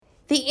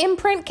The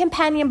Imprint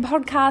Companion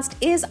podcast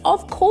is,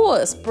 of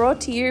course, brought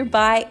to you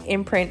by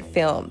Imprint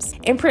Films.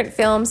 Imprint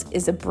Films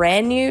is a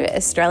brand new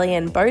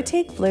Australian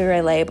boutique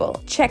Blu-ray label.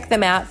 Check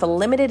them out for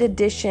limited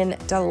edition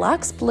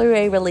deluxe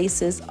Blu-ray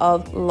releases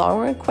of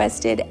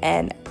long-requested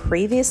and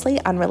previously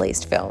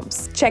unreleased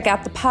films. Check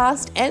out the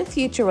past and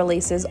future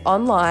releases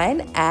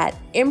online at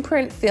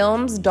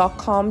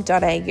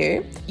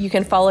imprintfilms.com.au. You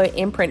can follow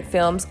Imprint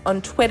Films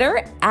on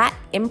Twitter at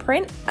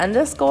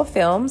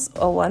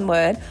imprint_films, or one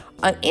word,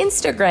 on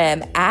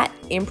Instagram at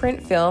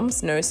Imprint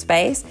Films, no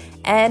space,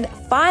 and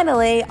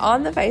finally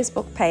on the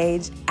Facebook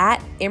page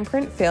at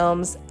Imprint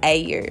Films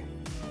AU.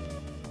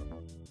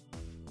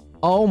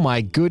 Oh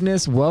my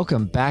goodness,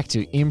 welcome back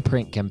to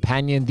Imprint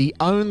Companion, the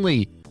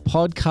only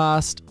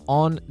podcast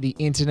on the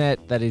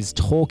internet that is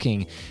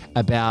talking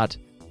about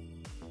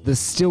the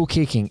still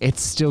kicking,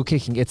 it's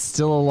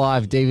still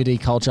alive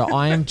DVD culture.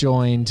 I am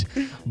joined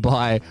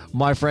by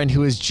my friend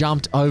who has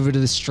jumped over to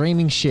the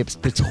streaming ships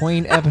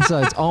between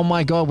episodes. Oh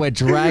my God, we're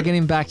dragging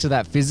him back to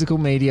that physical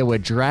media. We're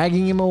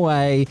dragging him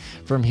away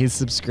from his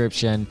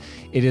subscription.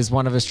 It is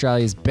one of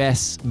Australia's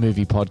best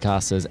movie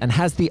podcasters and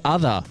has the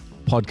other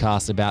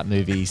podcast about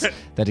movies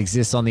that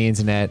exists on the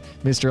internet,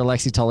 Mr.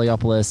 Alexi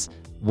Toliopoulos.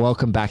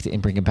 Welcome back to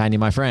Imprint Companion,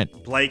 my friend.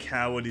 Blake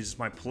Howard, it is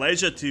my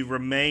pleasure to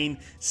remain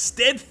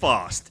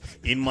steadfast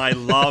in my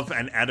love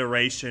and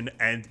adoration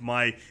and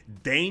my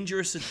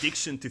dangerous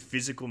addiction to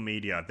physical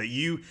media that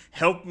you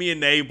help me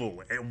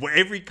enable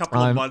every couple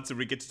of months when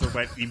we get to talk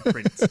about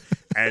Imprint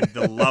and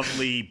the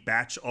lovely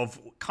batch of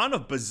kind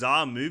of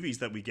bizarre movies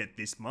that we get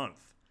this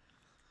month.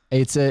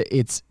 It's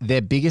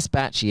their biggest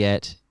batch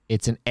yet.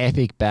 It's an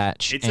epic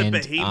batch. It's a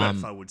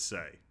behemoth, I would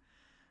say.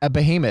 A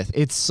behemoth.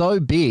 It's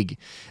so big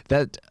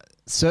that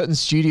certain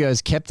studios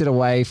kept it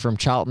away from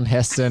Charlton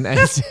Heston and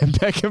Sam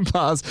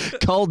Peckinpah's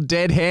cold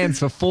dead hands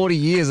for 40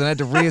 years and had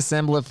to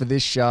reassemble it for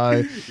this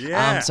show.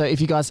 Yeah. So if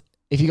you guys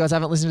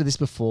haven't listened to this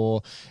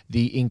before,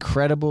 the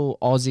incredible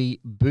Aussie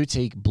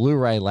boutique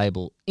Blu-ray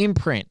label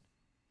Imprint,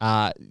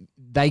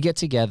 they get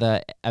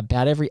together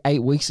about every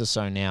 8 weeks or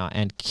so now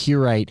and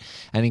curate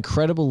an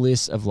incredible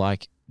list of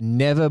like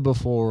never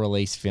before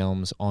released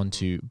films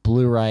onto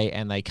Blu-ray,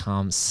 and they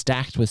come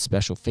stacked with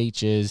special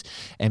features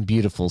and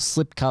beautiful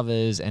slip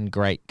covers and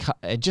great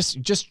just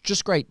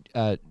great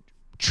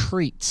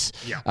treats,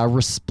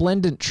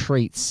 resplendent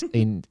treats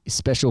in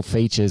special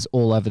features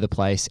all over the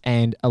place.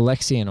 And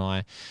Alexi and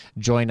I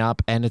join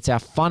up, and it's our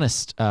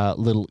funnest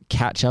little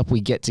catch up. We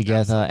get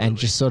together and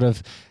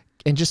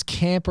just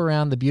camp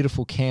around the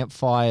beautiful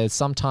campfires.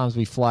 Sometimes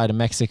we fly to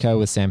Mexico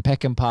with Sam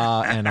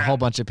Peckinpah and a whole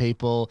bunch of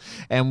people,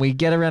 and we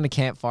get around a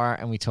campfire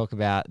and we talk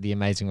about the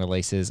amazing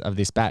releases of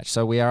this batch.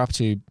 So we are up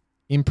to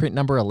Imprint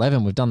number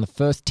 11. We've done the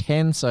first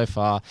 10 so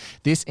far.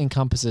 This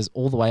encompasses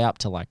all the way up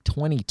to like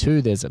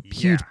 22. There's a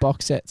huge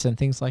box sets and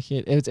things like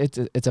it.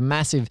 It's a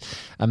massive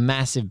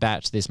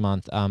batch this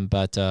month.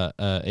 But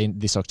in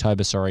this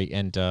October,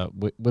 and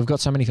we've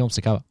got so many films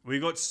to cover.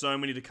 We've got so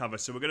many to cover,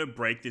 so we're going to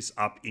break this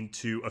up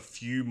into a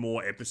few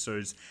more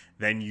episodes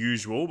than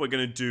usual. We're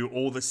going to do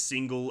all the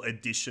single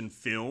edition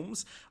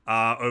films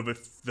over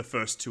the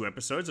first 2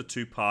 episodes, a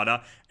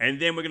 2-parter,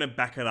 and then we're going to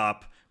back it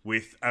up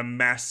with a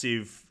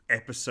massive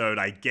episode,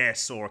 I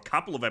guess, or a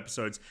couple of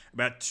episodes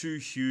about 2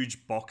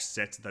 huge box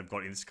sets that they've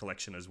got in this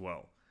collection as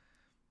well.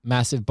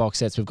 Massive box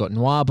sets. We've got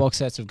noir box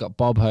sets. We've got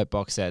Bob Hope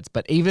box sets.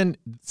 But even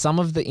some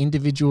of the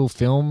individual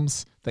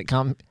films that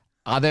come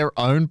are their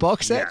own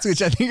box sets,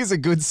 which I think is a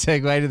good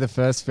segue to the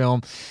first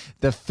film.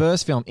 The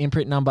first film,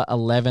 Imprint number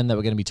 11, that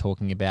we're going to be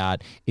talking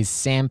about is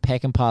Sam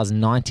Peckinpah's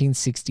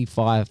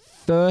 1965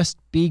 first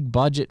big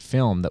budget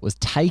film that was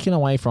taken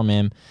away from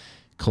him,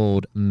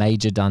 called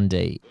Major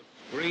Dundee.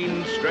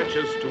 Screen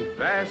stretches to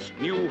vast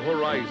new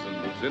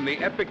horizons in the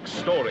epic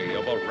story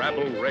of a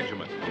rabble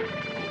regiment,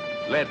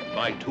 led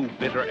by 2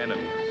 bitter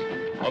enemies,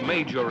 a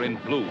major in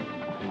blue,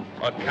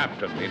 a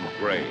captain in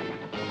gray.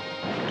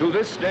 To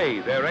this day,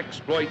 their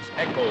exploits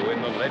echo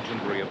in the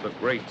legendary of the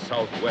great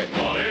Southwest.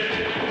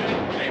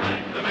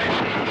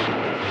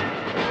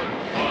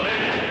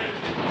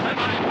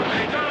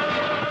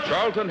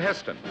 Charlton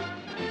Heston,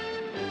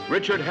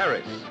 Richard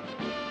Harris,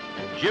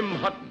 Jim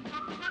Hutton,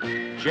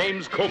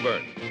 James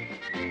Coburn,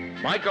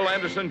 Michael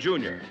Anderson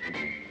Jr.,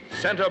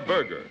 Senta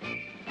Berger,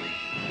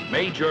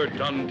 Major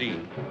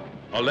Dundee,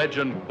 a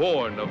legend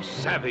born of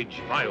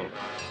savage violence.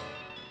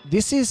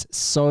 This is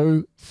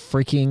so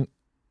freaking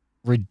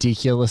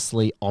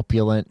ridiculously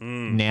opulent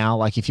now.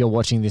 Like if you're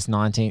watching this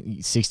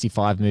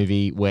 1965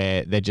 movie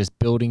where they're just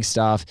building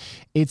stuff,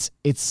 it's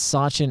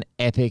such an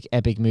epic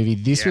movie.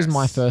 This was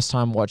my first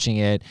time watching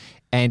it,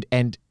 and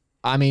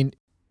I mean,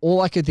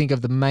 all I could think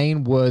of, the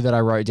main word that I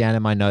wrote down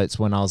in my notes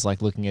when I was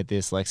like looking at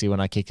this, Lexi, when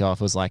I kicked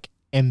off, was like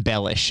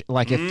embellish.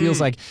 Like it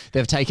feels like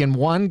they've taken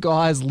one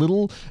guy's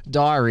little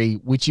diary,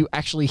 which you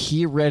actually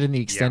hear read in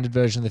the extended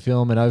version of the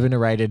film and over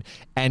narrated,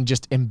 and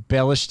just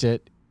embellished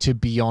it to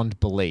beyond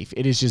belief.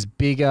 It is just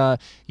bigger,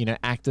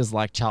 actors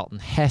like Charlton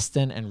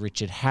Heston and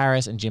Richard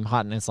Harris and Jim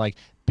Hutton. It's like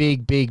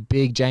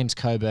big James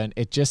Coburn.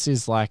 It just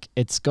is like,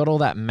 it's got all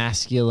that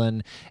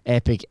masculine,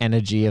 epic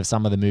energy of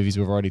some of the movies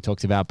we've already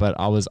talked about. But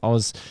I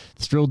was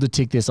thrilled to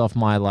tick this off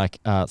my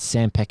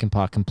Sam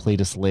Peckinpah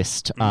completist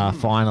list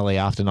finally,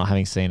 after not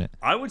having seen it.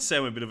 I would say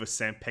I'm a bit of a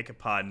Sam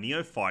Peckinpah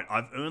neophyte.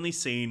 I've only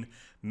seen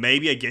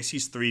maybe, I guess,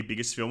 his three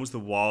biggest films: The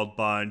Wild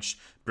Bunch,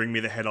 Bring Me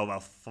the Head of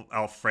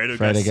Alfredo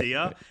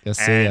Garcia,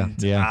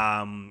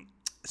 and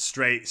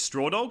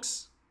Straw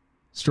Dogs.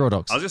 Straw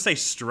Dogs. I was going to say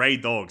Stray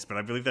Dogs, but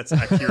I believe that's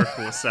Akira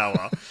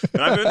Kurosawa.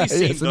 But I've only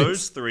seen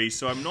those three,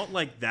 so I'm not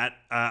like that.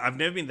 I've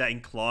never been that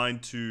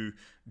inclined to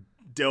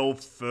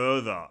delve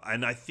further.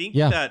 And I think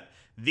that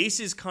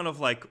this is kind of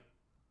like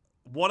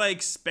what I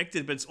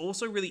expected, but it's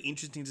also really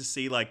interesting to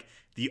see like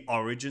the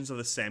origins of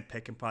the Sam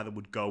Peckinpah that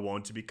would go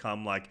on to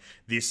become like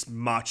this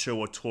macho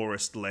or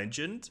tourist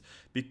legend,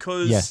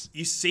 because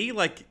you see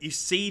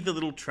the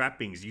little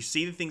trappings, you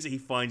see the things that he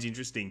finds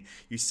interesting,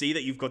 you see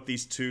that you've got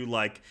these two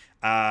like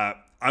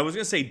I was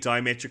gonna say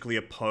diametrically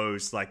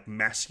opposed like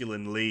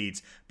masculine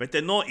leads, but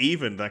they're not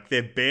even, like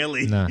they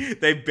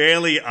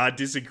barely are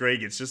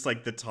disagreeing. It's just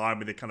like the time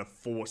where they're kind of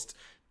forced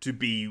to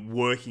be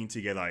working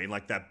together in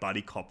like that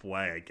buddy cop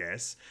way, I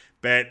guess.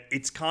 But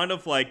it's kind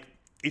of like,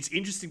 it's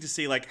interesting to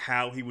see like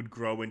how he would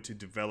grow and to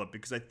develop,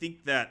 because I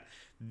think that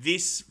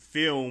this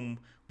film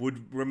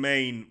would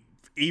remain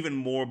even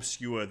more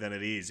obscure than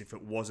it is if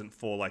it wasn't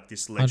for like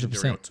this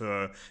legendary 100%.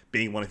 auteur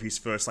being one of his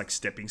first like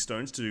stepping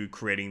stones to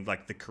creating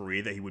like the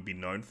career that he would be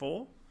known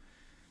for.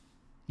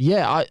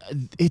 Yeah,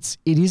 it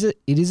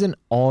is an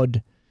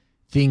odd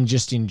thing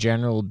just in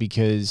general,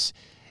 because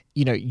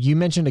you know, you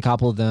mentioned a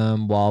couple of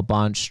them: Wild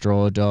Bunch,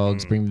 Straw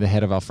Dogs, Bring Me the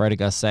Head of Alfredo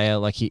Garcia.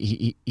 Like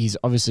he's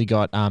obviously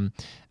got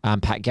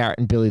Pat Garrett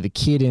and Billy the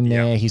Kid in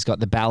there. He's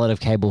got The Ballad of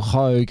Cable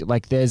Hogue.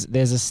 Like there's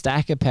a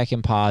stack of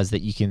Peckinpahs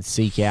that you can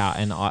seek out,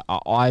 and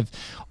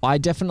I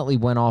definitely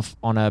went off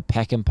on a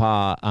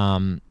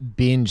Peckinpah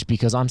binge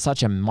because I'm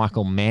such a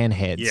Michael Mann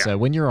head. Yeah. So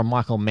when you're a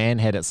Michael Mann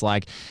head, it's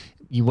like,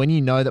 when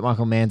you know that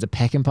Michael Mann's a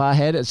Peckinpah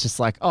head, it's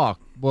just like, oh,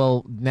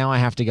 well, now I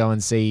have to go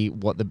and see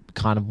what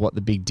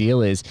the big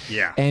deal is.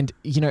 Yeah. And,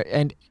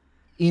 and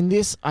in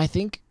this, I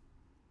think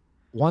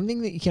one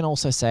thing that you can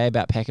also say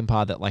about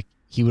Peckinpah that like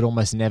he would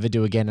almost never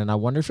do again, and I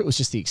wonder if it was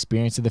just the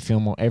experience of the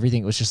film or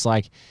everything, it was just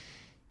like,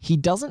 he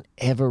doesn't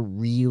ever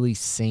really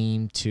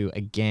seem to,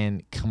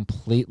 again,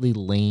 completely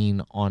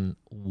lean on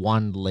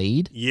one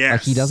lead. Yes.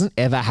 Like he doesn't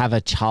ever have a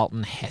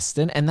Charlton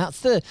Heston. And that's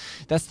the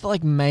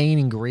like main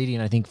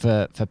ingredient, I think,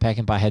 for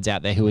Peckinpah heads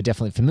out there who are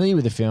definitely familiar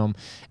with the film.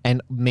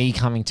 And me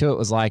coming to it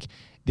was like,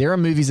 there are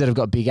movies that have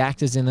got big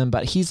actors in them,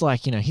 but he's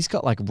like, he's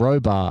got like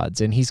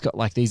Robards, and he's got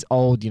like these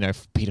old,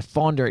 Peter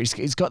Fonda.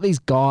 He's got these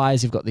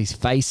guys who've got these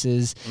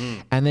faces,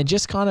 and they're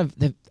just kind of,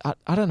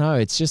 I don't know.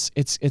 It's just,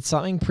 it's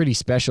something pretty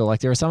special. Like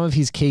there are some of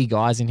his key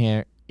guys in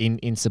here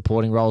in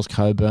supporting roles,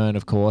 Coburn,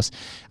 of course.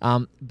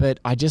 But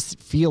I just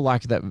feel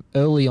like that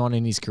early on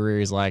in his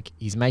career is like,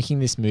 he's making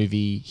this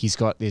movie. He's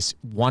got this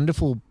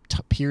wonderful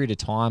period of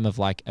time of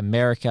like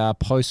America,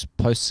 post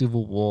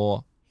Civil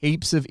War,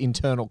 heaps of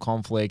internal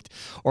conflict,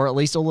 or at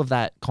least all of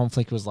that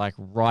conflict was like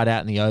right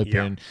out in the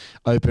open,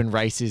 open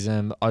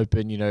racism,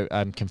 open,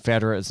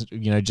 Confederates,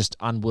 just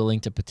unwilling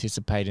to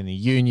participate in the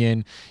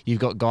Union. You've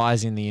got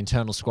guys in the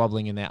internal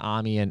squabbling in their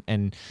army.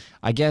 And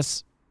I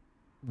guess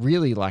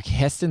really like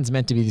Heston's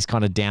meant to be this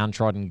kind of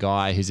downtrodden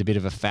guy who's a bit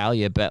of a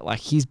failure, but like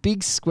his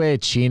big square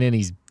chin and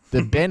he's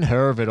the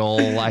Ben-Hur of it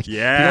all. Like he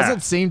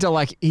doesn't seem to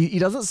like, he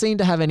doesn't seem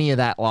to have any of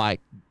that,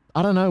 like,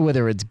 I don't know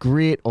whether it's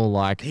grit or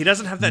like he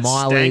doesn't have that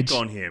mileage.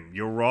 stank on him.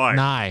 You're right.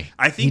 No,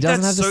 I think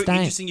that's so stank.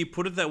 interesting you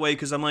put it that way,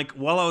 because I'm like,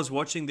 while I was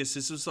watching this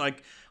was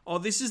like, oh,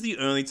 this is the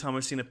only time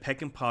I've seen a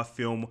Peckinpah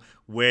film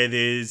where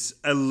there's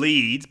a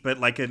lead, but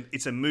like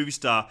it's a movie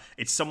star.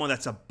 It's someone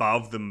that's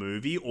above the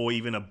movie or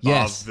even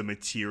above the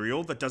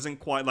material, that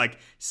doesn't quite like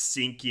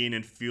sink in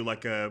and feel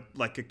like a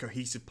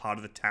cohesive part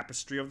of the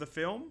tapestry of the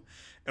film.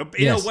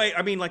 In a way,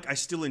 I mean, like, I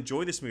still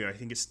enjoy this movie. I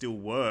think it still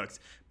worked,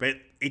 but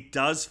it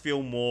does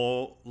feel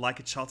more like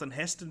a Charlton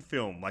Heston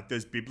film, like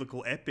those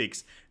biblical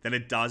epics, than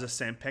it does a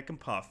Sam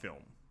Peckinpah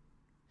film.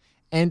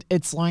 And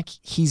it's like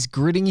he's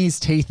gritting his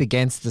teeth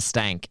against the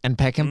stank. And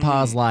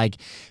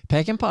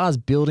Peckinpah's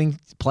building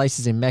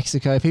places in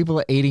Mexico. People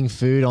are eating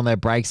food on their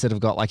breaks that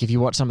have got, like, if you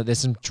watch some of, there's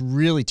some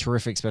really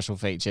terrific special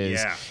features.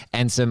 Yeah.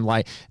 And some,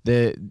 like,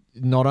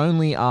 not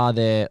only are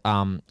there,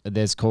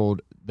 there's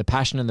called The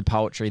Passion and the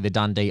Poetry, The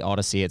Dundee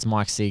Odyssey. It's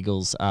Mike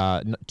Siegel's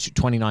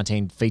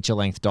 2019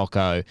 feature-length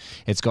doco.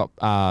 It's got,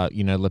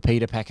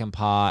 Lupita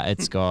Peckinpah.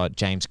 It's got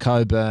James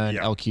Coburn,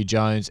 LQ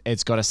Jones.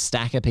 It's got a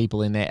stack of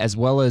people in there, as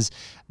well as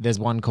there's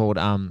one called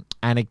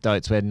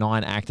Anecdotes, where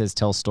 9 actors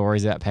tell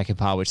stories about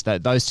Peckinpah, which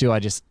those two are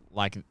just,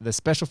 like, the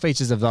special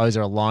features of those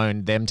are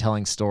alone, them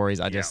telling stories.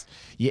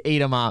 You eat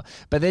them up.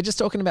 But they're just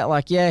talking about,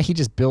 like, he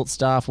just built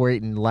stuff. We're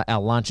eating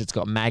our lunch. It's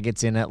got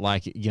maggots in it.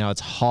 Like,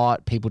 it's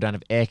hot. People don't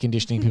have air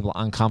conditioning. People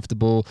are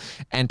uncomfortable.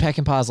 And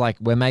Peckinpah's like,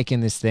 we're making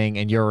this thing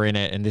and you're in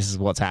it and this is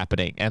what's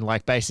happening. And,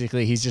 like,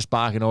 basically he's just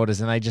barking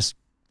orders, and they just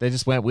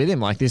went with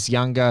him. Like, this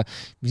younger,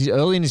 he's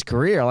early in his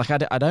career. Like,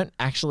 I don't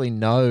actually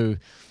know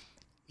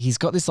he's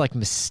got this like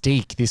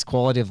mystique, this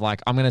quality of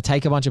like, I'm going to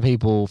take a bunch of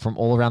people from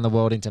all around the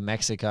world into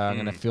Mexico. I'm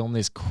going to film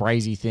this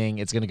crazy thing.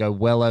 It's going to go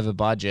well over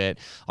budget.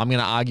 I'm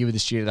going to argue with the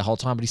studio the whole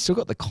time, but he's still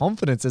got the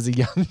confidence as a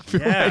young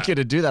filmmaker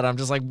to do that. I'm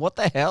just like, what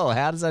the hell?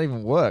 How does that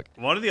even work?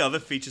 One of the other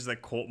features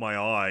that caught my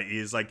eye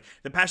is like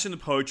the passion of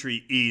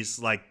poetry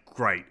is like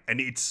great, and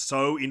it's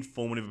so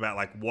informative about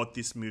like what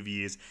this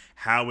movie is,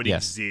 how it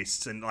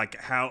exists, and like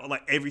how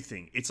like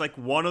everything. It's like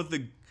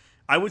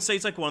I would say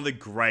it's like one of the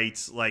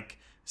great like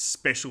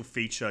special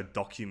feature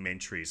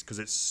documentaries because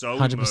it's so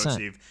 100%.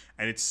 immersive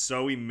and it's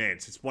so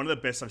immense. It's one of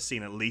the best I've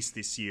seen at least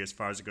this year as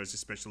far as it goes to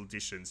special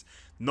editions.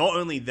 Not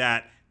only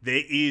that,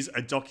 there is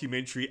a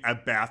documentary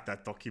about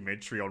that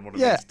documentary on one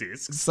of these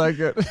discs. So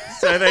good.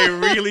 So they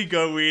really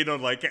go in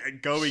on like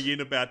going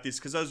in about this,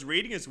 because I was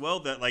reading as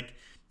well that like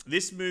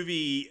this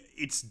movie,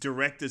 its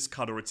director's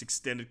cut or its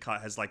extended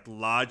cut has like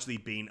largely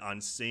been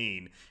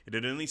unseen. It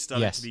had only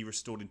started to be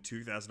restored in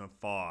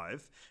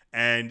 2005.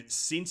 And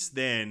since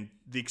then,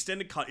 the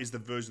extended cut is the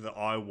version that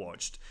I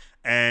watched.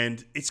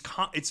 And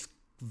it's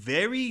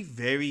very,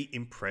 very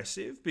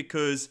impressive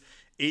because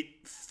it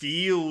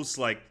feels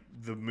like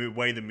the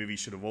way the movie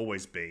should have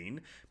always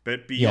been.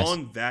 But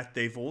beyond that,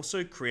 they've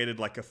also created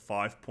like a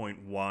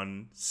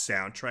 5.1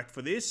 soundtrack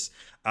for this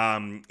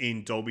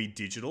in Dolby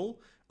Digital.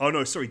 Oh,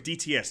 no, sorry,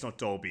 DTS, not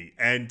Dolby.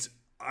 And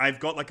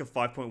I've got like a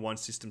 5.1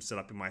 system set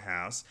up in my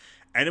house.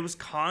 And it was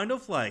kind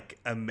of like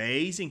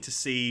amazing to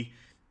see,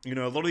 you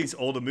know, a lot of these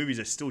older movies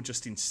are still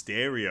just in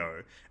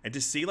stereo. And to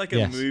see like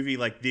a movie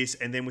like this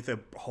and then with a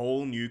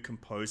whole new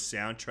composed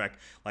soundtrack,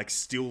 like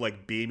still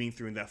like beaming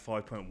through in that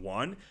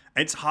 5.1. And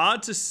it's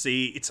hard to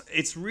see.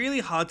 It's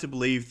really hard to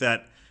believe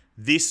that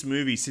this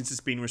movie, since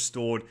it's been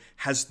restored,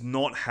 has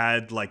not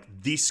had like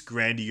this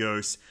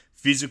grandiose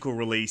physical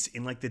release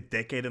in like the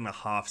decade and a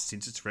half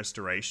since its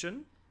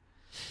restoration.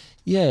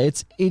 Yeah,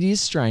 it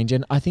is strange.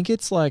 And I think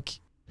it's like,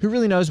 who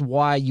really knows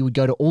why you would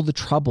go to all the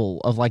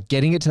trouble of like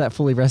getting it to that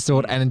fully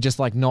restored and just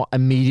like not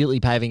immediately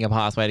paving a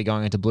pathway to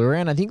going into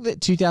Blu-ray. And I think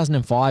that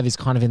 2005 is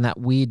kind of in that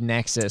weird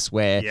nexus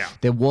where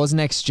there was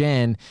next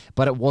gen,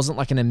 but it wasn't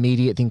like an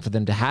immediate thing for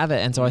them to have it.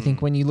 And so I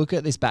think when you look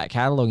at this back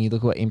catalog, you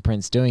look at what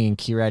Imprint's doing and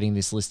curating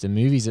this list of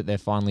movies that they're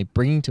finally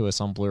bringing to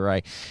us on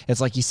Blu-ray, it's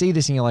like you see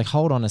this and you're like,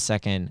 hold on a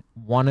second.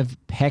 One of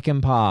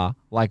Peckinpah,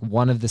 like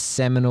one of the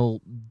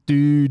seminal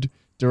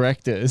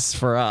directors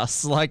for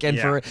us, like, and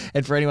for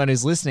anyone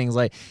who's listening, is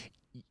like,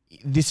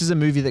 this is a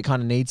movie that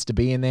kind of needs to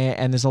be in there.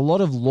 And there's a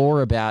lot of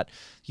lore about,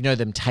 you know,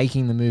 them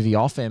taking the movie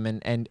off him.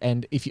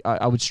 And if you,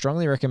 I would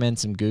strongly recommend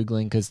some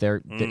Googling because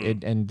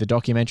and the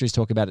documentaries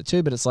talk about it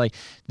too, but it's like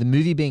the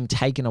movie being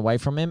taken away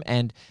from him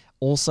and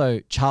also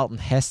Charlton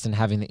Heston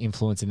having the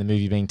influence in the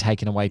movie being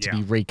taken away to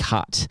be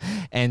recut.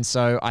 And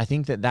so I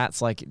think that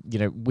that's like, you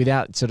know,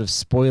 without sort of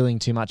spoiling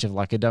too much of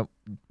like, I don't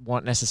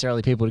want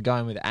necessarily people to go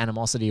in with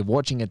animosity of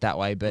watching it that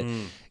way, but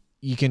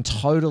you can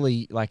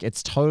totally, like,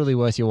 it's totally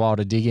worth your while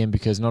to dig in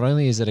because not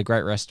only is it a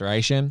great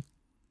restoration,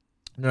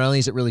 not only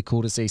is it really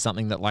cool to see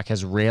something that like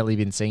has rarely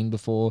been seen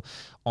before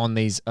on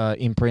these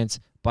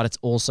imprints, but it's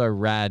also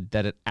rad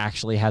that it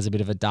actually has a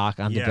bit of a dark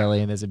underbelly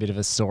and there's a bit of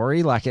a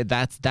story. Like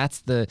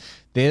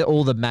they're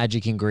all the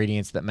magic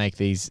ingredients that make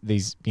these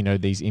you know,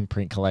 these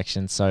imprint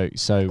collections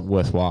so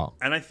worthwhile.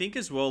 And I think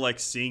as well,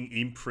 like seeing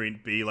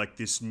Imprint be like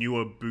this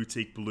newer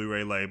boutique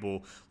Blu-ray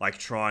label, like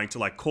trying to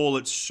like call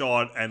its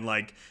shot and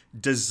like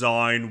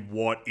design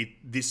what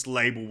this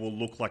label will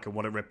look like and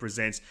what it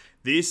represents.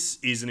 This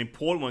is an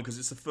important one because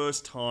it's the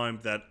first time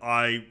that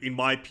in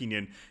my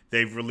opinion,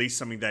 they've released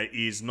something that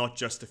is not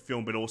just a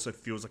film, but also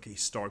feels like a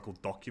historical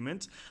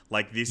document.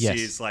 Like this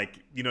is like,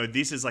 you know,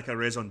 this is like a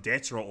raison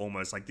d'etre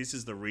almost. Like this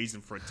is the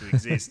reason for it to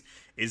exist,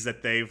 is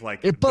that they've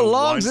like... It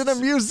belongs in a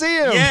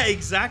museum! Yeah,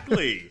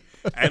 exactly.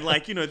 And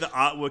like, you know, the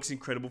artwork's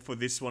incredible for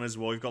this one as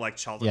well. You've got like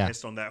Charlton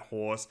Heston on that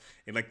horse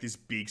in like this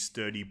big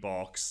sturdy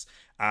box.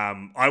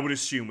 I would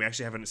assume we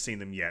actually haven't seen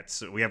them yet,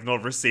 so we have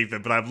not received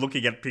them, but I'm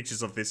looking at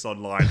pictures of this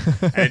online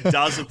and it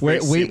does look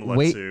very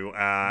similar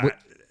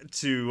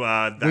to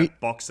that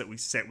box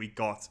that we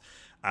got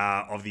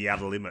of The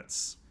Outer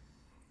Limits.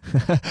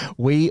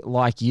 We,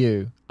 like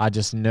you, are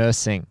just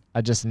nursing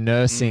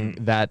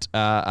that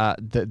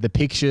the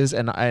pictures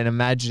and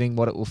imagining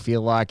what it will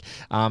feel like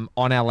on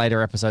our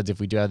later episodes. If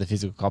we do have the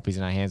physical copies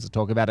in our hands, we'll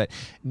talk about it.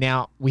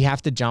 Now we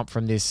have to jump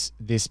from this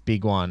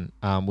big one,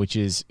 which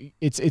is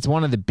it's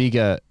one of the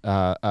bigger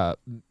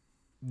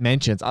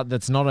mentions.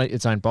 That's not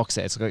its own box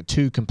set. It's got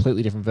two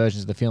completely different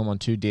versions of the film on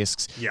 2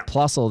 discs,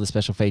 plus all the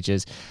special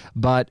features.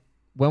 But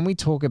when we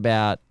talk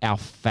about our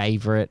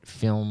favorite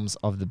films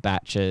of the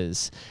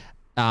batches,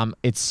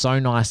 it's so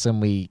nice when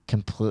we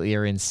completely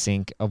are in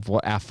sync of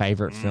what our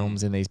favorite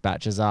films in these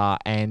batches are.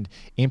 And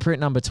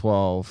Imprint number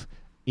 12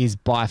 is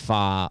by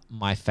far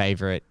my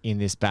favorite in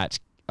this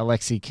batch.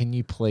 Alexi, can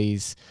you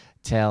please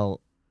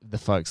tell the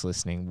folks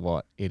listening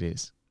what it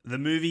is? The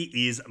movie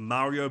is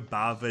Mario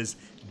Bava's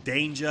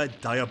Danger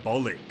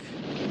Diabolik.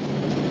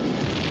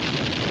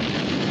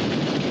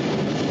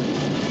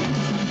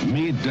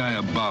 Meet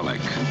Diabolik,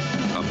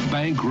 a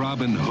bank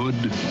Robin Hood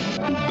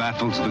who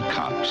battles the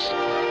cops.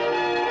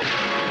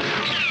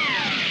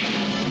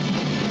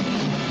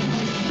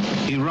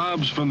 and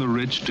robs from the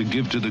rich to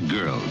give to the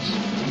girls.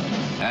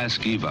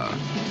 Ask Eva.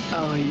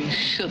 Oh, you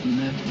shouldn't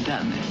have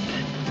done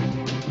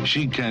it.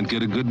 She can't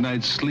get a good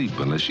night's sleep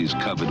unless she's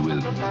covered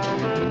with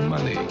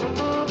money.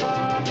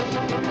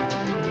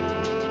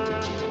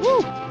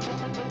 Woo!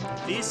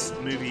 This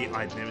movie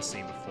I'd never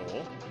seen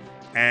before.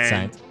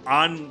 And Same.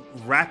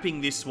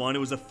 unwrapping this one, it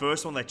was the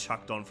first one they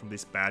chucked on from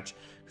this batch.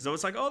 Because I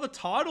was like, oh, the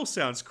title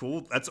sounds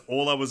cool. That's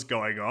all I was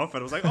going off.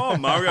 And I was like, oh,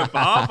 Mario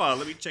Bava,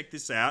 let me check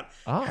this out.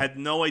 Oh. Had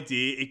no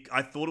idea.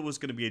 I thought it was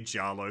going to be a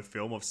Giallo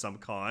film of some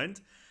kind.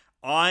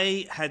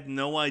 I had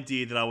no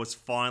idea that I was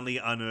finally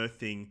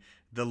unearthing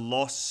the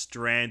lost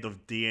strand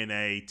of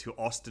DNA to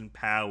Austin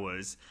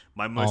Powers,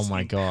 my most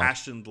my God.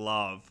 impassioned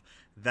love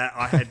that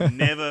I had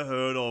never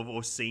heard of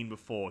or seen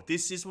before.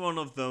 This is one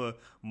of the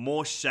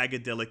more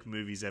shagadelic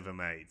movies ever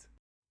made.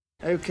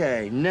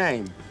 Okay,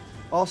 name.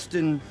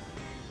 Austin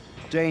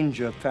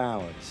Danger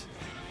Powers.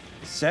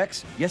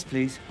 Sex? Yes,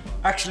 please.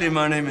 Actually,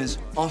 my name is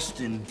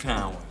Austin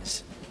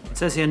Powers. It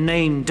says here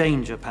name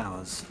Danger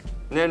Powers.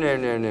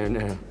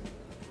 No.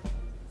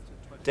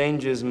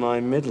 Danger's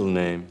my middle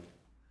name.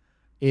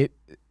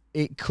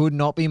 It could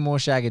not be more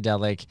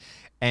shagadelic.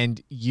 And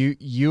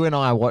you and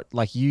I,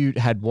 you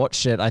had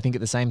watched it, I think,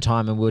 at the same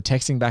time, and we were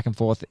texting back and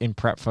forth in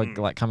prep for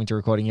like coming to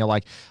recording. You're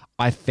like,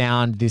 I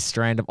found this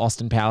strand of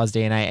Austin Powers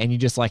DNA, and you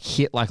just like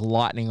hit like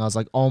lightning. I was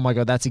like, oh my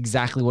God, that's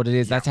exactly what it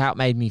is. That's how it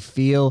made me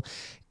feel.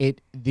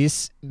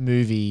 This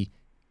movie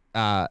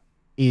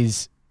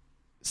is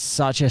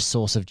such a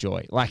source of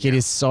joy. Like it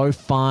is so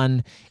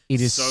fun. It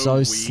is so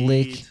weird.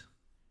 slick.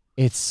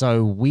 It's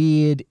so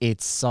weird.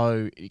 It's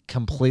so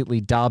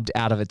completely dubbed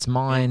out of its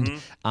mind.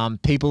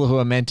 People who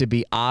are meant to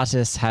be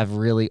artists have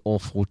really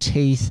awful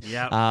teeth.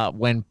 Yep.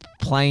 When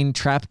plane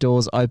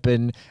trapdoors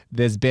open,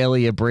 there's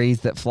barely a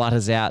breeze that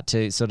flutters out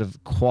to sort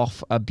of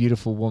quaff a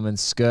beautiful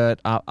woman's skirt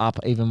up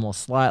even more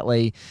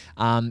slightly.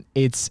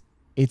 It's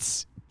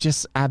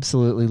just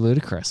absolutely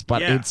ludicrous,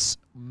 but it's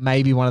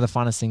maybe one of the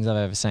funnest things I've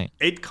ever seen.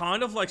 It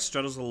kind of like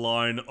straddles the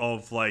line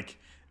of like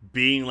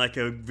being like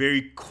a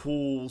very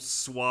cool,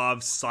 suave,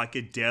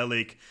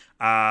 psychedelic,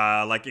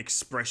 like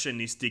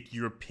expressionistic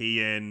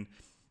European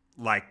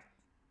like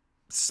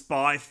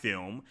spy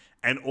film,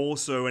 and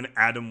also an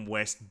Adam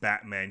West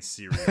Batman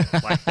serial.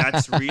 Like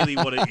that's really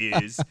what it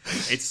is.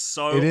 It's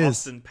so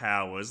Austin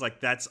Powers.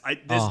 Like there's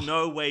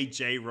no way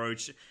Jay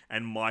Roach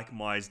and Mike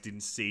Myers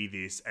didn't see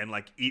this and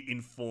like it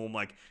informed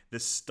like the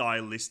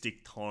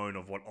stylistic tone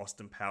of what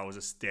Austin Powers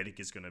aesthetic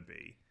is going to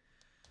be.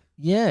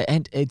 Yeah,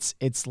 and it's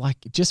like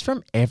just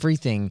from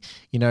everything,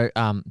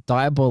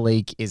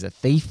 Diabolique is a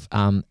thief,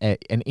 and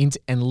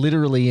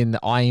literally in the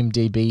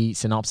IMDb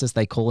synopsis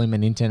they call him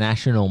an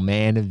international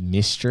man of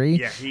mystery.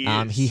 Yeah,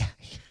 he is.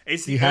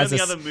 It's the has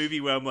only other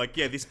movie where I'm like,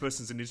 yeah, this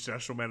person's an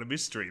international man of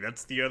mystery.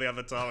 That's the only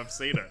other time I've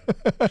seen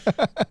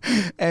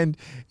it. And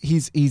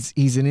he's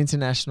an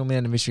international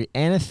man of mystery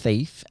and a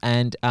thief.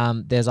 And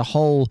there's a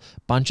whole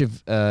bunch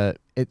of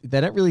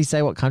they don't really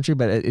say what country,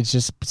 but it's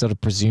just sort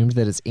of presumed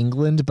that it's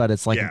England, but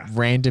it's like a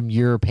random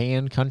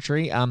European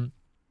country. And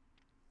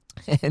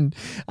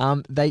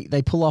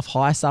they pull off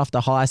heist after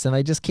heist, and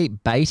they just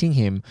keep baiting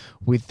him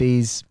with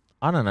these,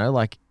 I don't know,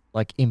 like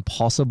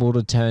impossible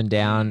to turn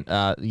down,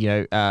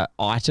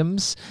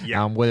 items,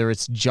 whether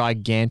it's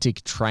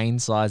gigantic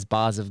train-sized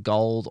bars of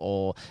gold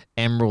or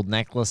emerald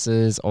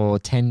necklaces or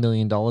 $10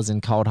 million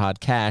in cold hard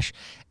cash.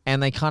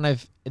 And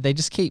they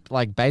just keep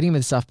like baiting him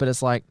with stuff, but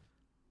it's like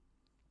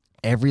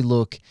every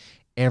look,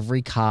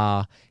 every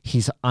car,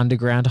 his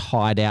underground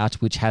hideout,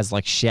 which has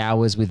like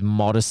showers with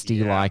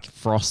modesty, like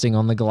frosting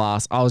on the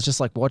glass. I was just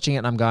like watching it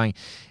and I'm going,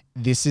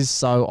 this is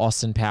so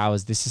Austin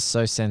Powers. This is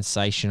so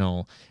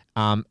sensational.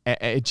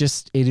 It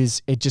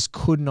just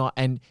could not,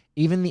 and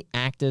even the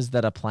actors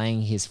that are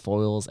playing his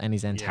foils and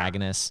his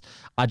antagonists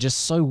are just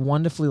so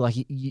wonderfully, like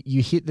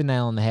you hit the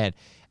nail on the head.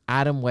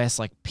 Adam West,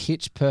 like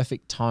pitch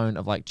perfect tone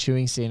of like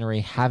chewing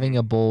scenery, having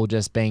a ball,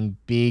 just being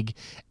big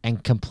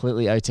and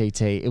completely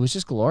OTT. It was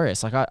just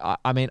glorious. Like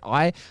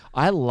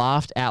I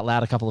laughed out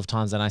loud a couple of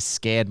times and I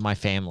scared my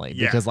family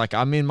because like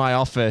I'm in my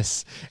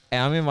office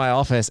and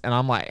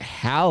I'm like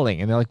howling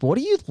and they're like, what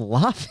are you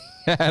laughing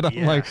at?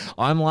 I'm like,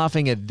 I'm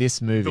laughing at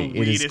this movie. The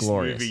it is weirdest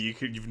glorious. movie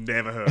you've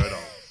never heard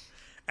of.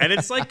 And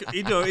it's like,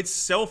 it's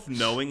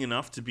self-knowing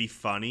enough to be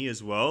funny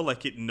as well.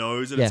 Like it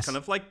knows that it's kind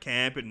of like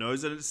camp. It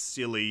knows that it's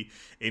silly.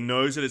 It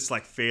knows that it's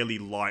like fairly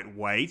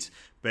lightweight.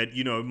 But,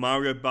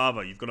 Mario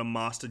Bava, you've got a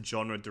master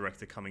genre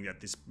director coming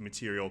at this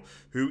material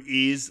who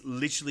is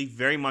literally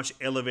very much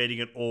elevating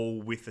it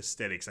all with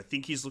aesthetics. I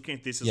think he's looking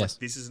at this as like,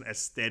 this is an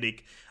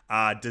aesthetic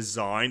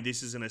design.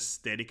 This is an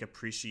aesthetic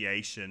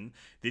appreciation.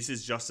 This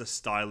is just a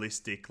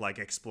stylistic like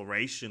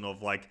exploration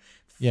of like,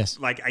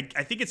 like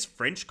I think it's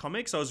French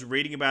comics. I was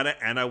reading about it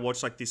and I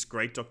watched like this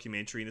great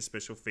documentary in the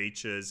special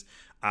features,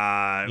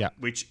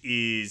 which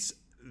is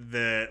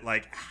the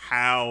like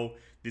how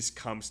this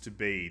comes to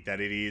be, that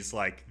it is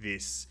like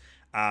this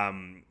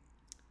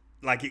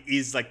like it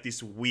is like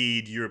this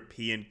weird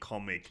European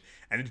comic,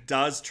 and it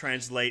does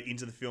translate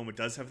into the film. It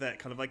does have that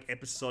kind of like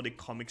episodic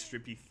comic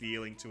strippy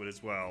feeling to it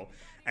as well.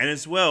 And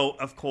as well,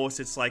 of course,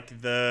 it's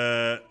like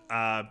the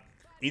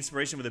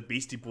inspiration for the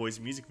Beastie Boys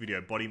music video,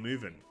 Body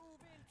Movin',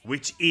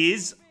 which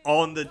is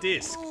on the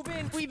disc.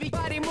 We be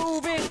body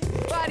moving,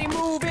 body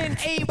moving,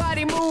 a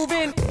body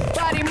moving,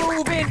 body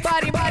moving,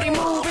 body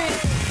moving,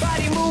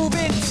 body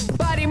moving,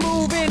 body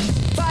moving,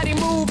 body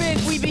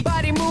moving. We be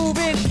body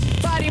moving,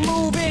 body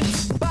moving,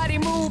 body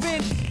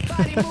moving,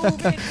 body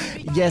moving.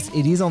 Yes,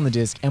 it is on the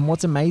disc. And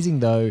what's amazing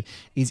though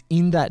is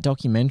in that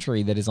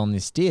documentary that is on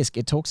this disc,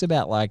 it talks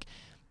about like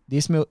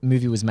this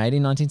movie was made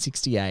in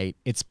 1968.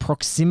 Its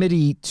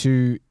proximity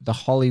to the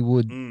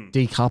Hollywood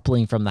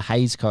decoupling from the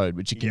Hays Code,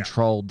 which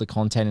controlled the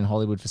content in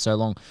Hollywood for so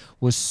long,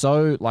 was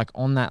so like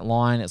on that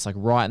line. It's like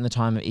right in the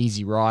time of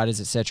Easy Riders,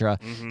 etc.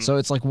 So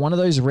it's like one of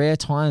those rare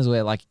times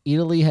where like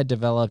Italy had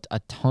developed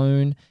a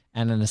tone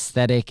and an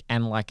aesthetic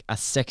and like a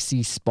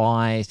sexy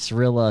spy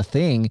thriller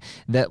thing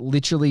that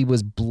literally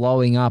was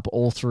blowing up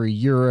all through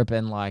Europe,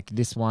 and like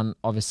this one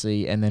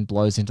obviously, and then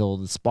blows into all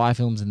the spy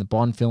films and the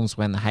Bond films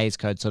when the Hays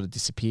Code sort of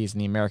disappears and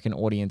the American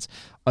audience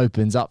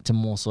opens up to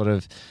more sort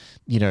of,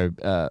 you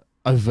know,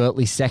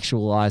 overtly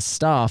sexualized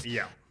stuff.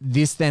 Yeah.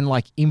 This then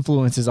like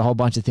influences a whole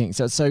bunch of things.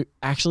 So it's so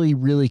actually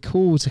really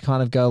cool to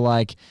kind of go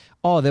like,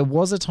 oh, there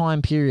was a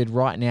time period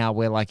right now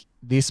where like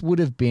this would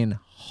have been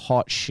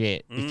hot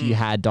shit if you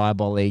had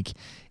Diabolique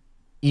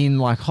in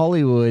like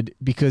Hollywood,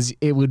 because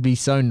it would be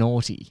so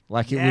naughty.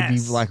 Like it would be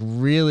like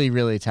really,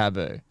 really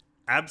taboo.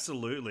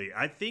 Absolutely.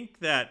 I think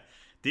that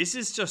this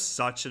is just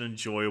such an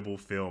enjoyable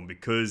film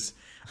because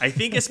I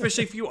think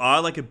especially if you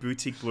are like a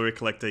boutique Blu-ray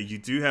collector, you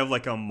do have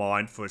like a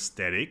mind for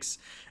aesthetics.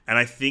 And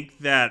I think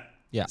that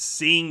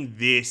seeing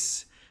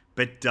this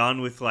but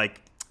done with like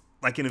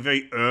in a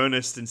very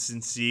earnest and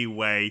sincere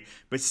way,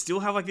 but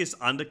still have like this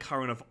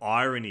undercurrent of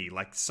irony.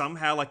 Like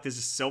somehow like there's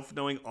a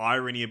self-knowing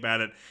irony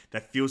about it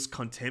that feels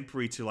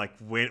contemporary to like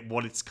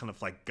what it's kind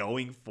of like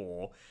going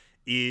for.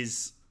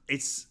 Is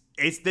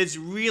there's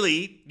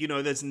really, you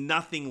know, there's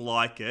nothing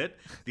like it.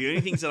 The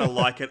only things that are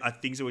like it are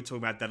things that we're talking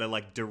about that are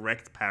like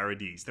direct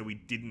parodies that we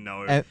didn't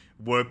know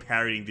were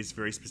parodying this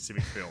very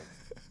specific film.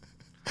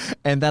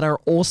 And that are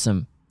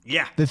awesome.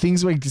 Yeah. The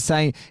things we're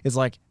saying is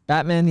like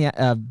Batman, the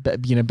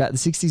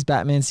 60s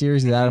Batman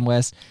series with Adam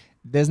West.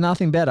 There's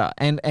nothing better.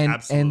 And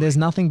there's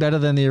nothing better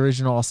than the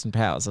original Austin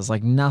Powers. There's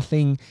like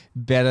nothing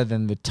better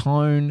than the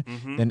tone,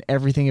 than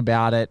everything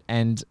about it.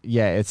 And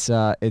yeah, it's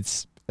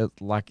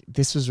like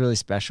this was really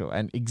special.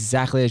 And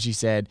exactly as you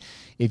said,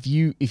 if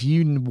you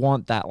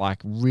want that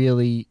like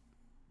really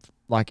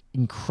like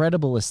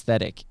incredible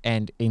aesthetic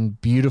and in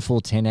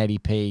beautiful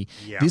 1080p,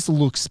 this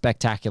looks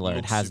spectacular.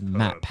 It has superb.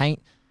 matte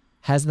paint.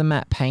 Has the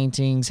matte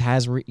paintings,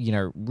 has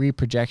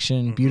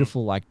reprojection,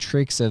 beautiful like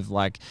tricks of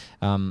like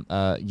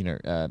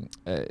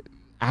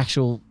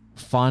actual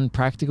fun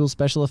practical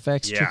special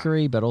effects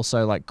trickery, but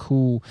also like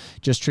cool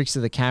just tricks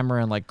of the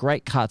camera and like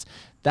great cuts.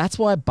 That's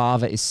why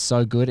Bava is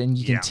so good, and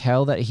you can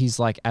tell that he's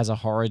like, as a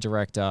horror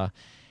director,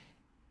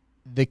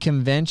 the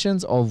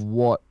conventions of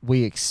what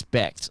we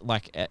expect,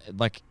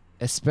 like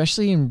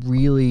especially in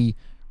really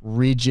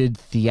rigid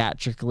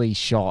theatrically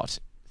shot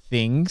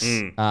things.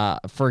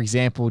 For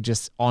example,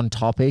 just on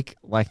topic,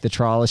 like the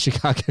trial of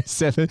Chicago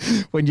 7,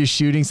 when you're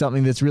shooting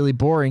something that's really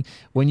boring,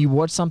 when you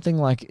watch something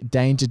like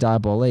Danger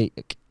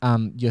Diabolique,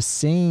 you're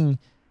seeing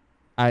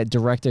a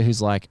director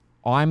who's like,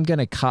 I'm going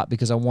to cut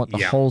because I want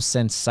the whole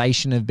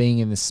sensation of being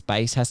in the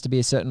space has to be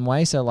a certain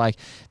way. So like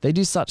they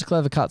do such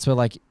clever cuts where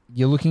like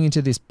you're looking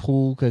into this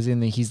pool because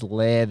in his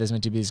lair there's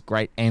meant to be this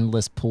great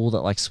endless pool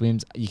that like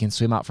you can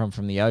swim up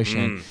from the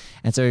ocean.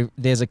 And so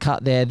there's a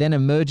cut there. Then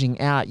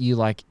emerging out, you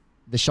like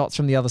the shots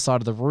from the other side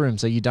of the room,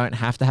 so you don't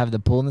have to have the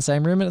pool in the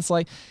same room. And it's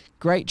like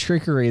great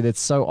trickery that's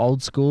so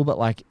old school, but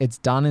like it's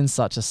done in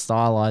such a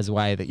stylized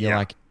way that you're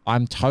like,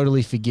 I'm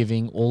totally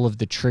forgiving all of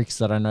the tricks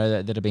that I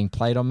know that are being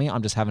played on me.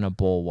 I'm just having a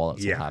ball while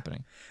it's all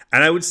happening.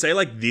 And I would say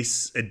like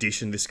this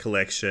edition, this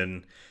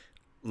collection,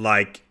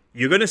 like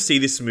you're going to see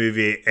this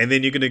movie and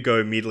then you're going to go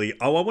immediately,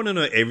 oh, I want to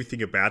know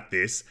everything about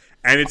this.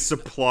 And it's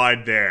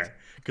supplied there.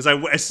 Because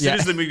as soon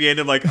as the movie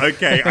ended, I'm like,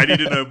 okay, I need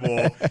to know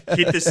more.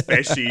 Hit the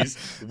species.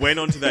 Went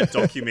on to that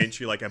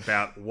documentary like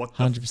about what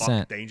the 100%.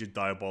 Fuck Danger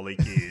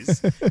Diabolique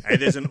is.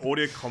 And there's an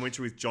audio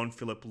commentary with John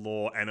Philip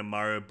Law and a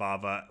Mario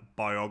Bava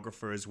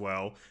biographer as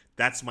well.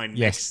 That's my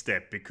next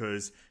step,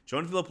 because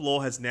John Philip Law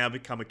has now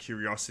become a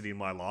curiosity in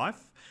my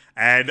life.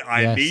 And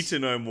I need to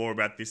know more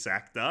about this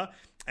actor.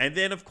 And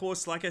then, of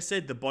course, like I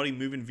said, the Body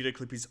Moving video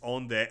clip is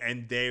on there.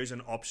 And there's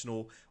an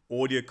optional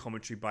audio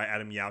commentary by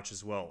Adam Yauch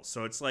as well.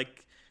 So it's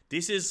like...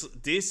 This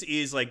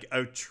is like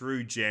a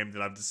true gem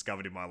that I've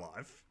discovered in my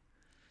life.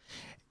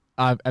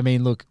 I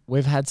mean, look,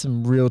 we've had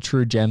some real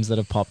true gems that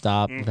have popped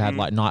up. We've had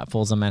like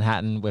Nightfalls on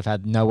Manhattan. We've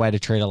had No Way to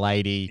Treat a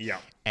Lady. Yeah.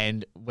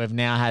 And we've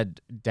now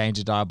had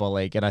Danger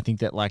Diabolique. And I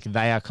think that like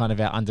they are kind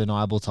of our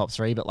undeniable top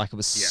three. But like it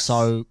was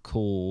so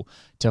cool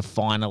to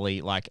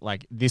finally like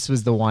this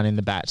was the one in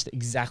the batch that,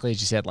 exactly as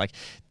you said, like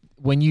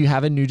when you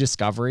have a new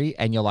discovery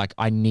and you're like,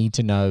 I need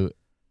to know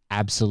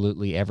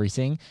absolutely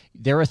everything.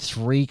 There are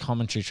 3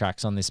 commentary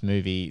tracks on this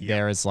movie. Yeah.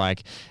 There is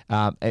like,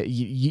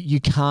 you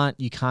can't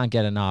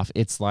get enough.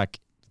 It's like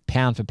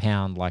pound for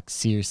pound, like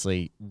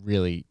seriously,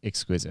 really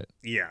exquisite.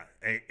 Yeah,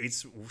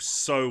 it's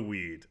so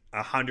weird.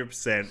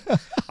 100%.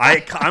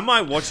 I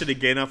might watch it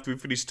again after we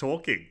finish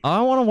talking.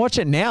 I want to watch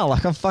it now.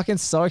 Like, I'm fucking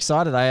so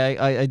excited.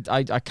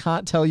 I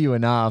can't tell you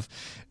enough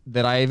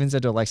that I even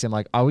said to Alexi, I'm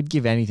like, I would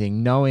give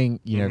anything,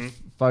 knowing, you know,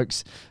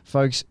 folks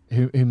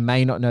who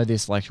may not know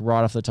this, like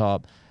right off the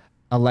top,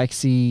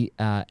 Alexi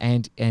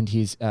and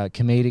his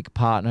comedic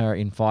partner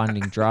in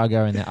Finding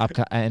Drago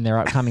and their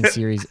upcoming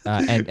series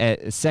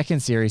and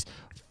second series,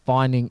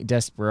 Finding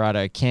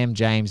Desperado, Cam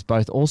James,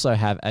 both also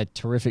have a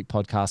terrific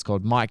podcast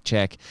called Mike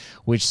Check,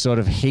 which sort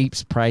of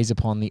heaps praise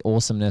upon the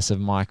awesomeness of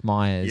Mike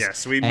Myers.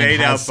 Yes, we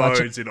made our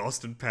bones in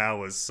Austin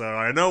Powers, so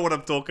I know what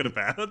I'm talking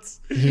about.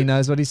 He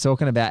knows what he's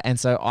talking about. And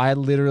so I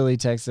literally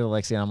texted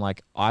Alexi and I'm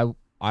like,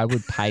 I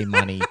would pay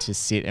money to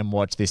sit and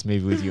watch this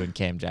movie with you and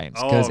Cam James,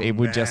 because it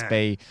would just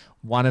be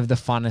one of the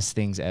funnest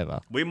things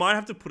ever. We might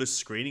have to put a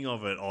screening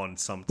of it on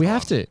sometime. We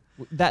have to.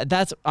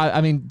 That's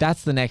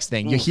the next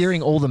thing. You're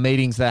hearing all the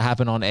meetings that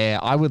happen on air.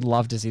 I would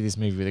love to see this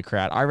movie with a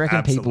crowd. I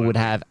reckon people would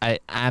have an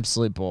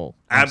absolute ball.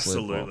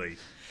 Absolutely.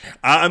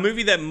 A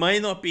movie that may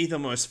not be the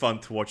most fun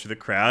to watch with a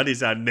crowd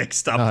is our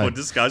next up for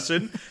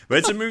discussion. But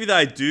it's a movie that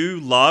I do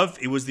love.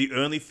 It was the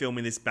only film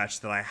in this batch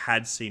that I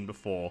had seen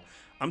before.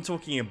 I'm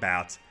talking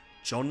about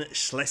John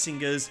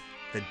Schlesinger's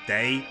The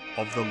Day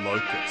of the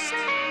Locust.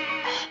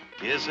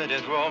 Isn't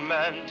it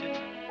romantic?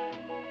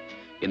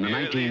 In the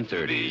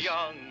 1930s,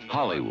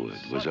 Hollywood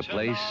was a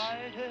place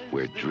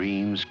where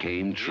dreams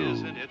came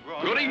true.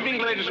 Good evening,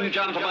 ladies and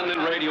gentlemen in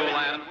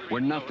Radioland.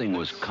 Where nothing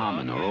was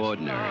common or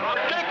ordinary.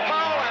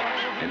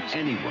 And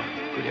anyone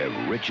could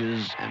have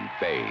riches and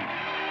fame.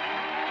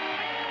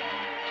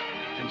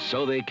 And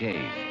so they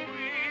came,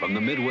 from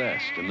the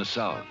Midwest and the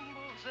South,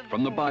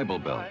 from the Bible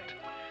Belt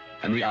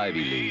and the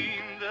Ivy League,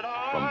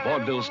 from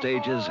vaudeville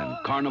stages and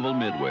carnival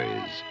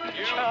midways,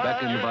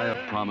 beckoned by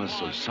a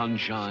promise of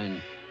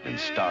sunshine and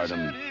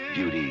stardom,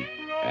 beauty,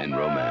 and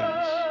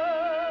romance.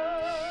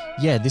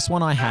 Yeah, this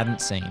one I hadn't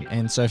seen.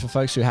 And so for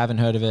folks who haven't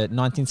heard of it,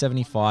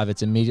 1975,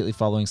 it's immediately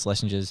following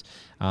Schlesinger's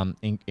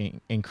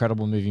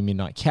incredible movie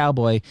Midnight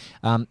Cowboy.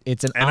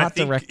 It's an art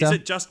director. Is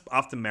it just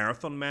after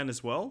Marathon Man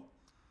as well?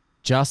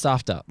 Just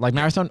after.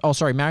 Marathon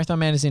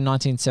Man is in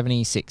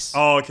 1976.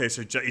 Oh, okay,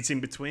 so it's in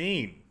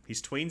between.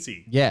 He's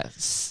tweensy. Yeah,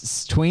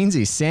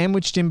 tweensy,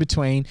 sandwiched in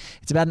between.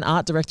 It's about an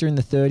art director in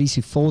the 30s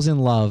who falls in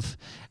love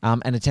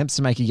and attempts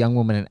to make a young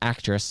woman an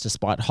actress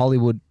despite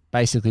Hollywood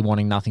basically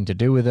wanting nothing to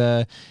do with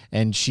her.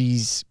 And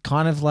she's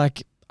kind of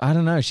like, I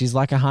don't know, she's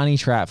like a honey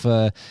trap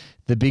for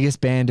the biggest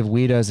band of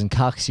weirdos and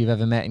cucks you've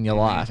ever met in your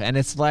life. And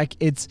it's like,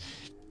 it's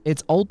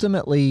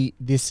ultimately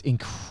this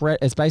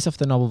it's based off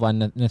the novel by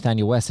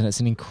Nathaniel West, and it's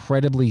an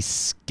incredibly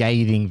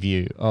scathing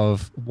view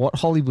of what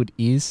Hollywood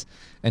is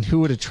and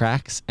who it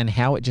attracts and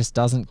how it just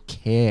doesn't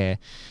care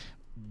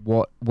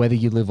whether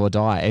you live or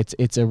die.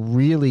 It's a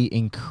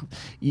really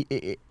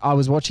I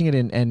was watching it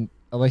and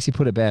Alexi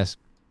put it best.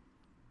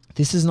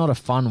 This is not a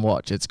fun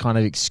watch. It's kind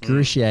of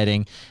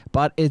excruciating,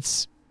 but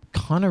it's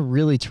kind of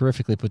really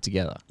terrifically put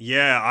together.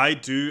 Yeah, I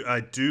do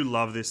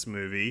love this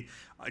movie.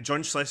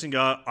 John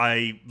Schlesinger,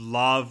 I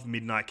love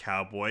Midnight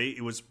Cowboy.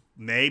 It was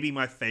maybe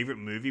my favorite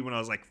movie when I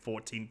was like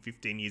 14,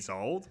 15 years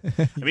old.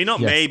 I mean,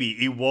 not maybe,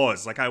 it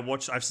was.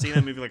 I've seen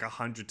that movie like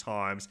 100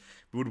 times.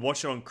 We would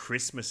watch it on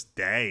Christmas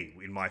Day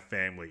in my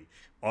family.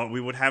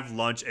 We would have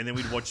lunch and then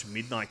we'd watch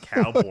Midnight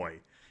Cowboy.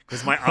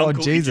 Because my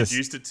uncle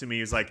introduced it to me.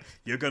 He was like,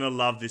 you're going to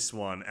love this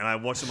one. And I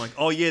watched it, I'm like,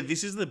 oh yeah,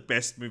 this is the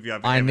best movie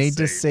I've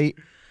ever seen.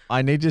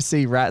 I need to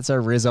see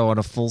Ratso Rizzo on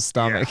a full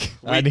stomach.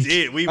 Yeah, we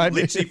did. We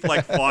literally, for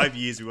like 5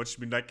 years, we watched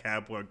Midnight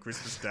Cowboy on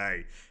Christmas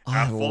Day.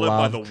 Followed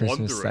by The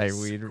Christmas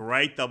Wanderers.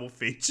 Great double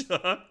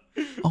feature.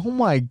 Oh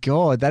my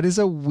God. That is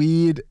a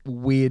weird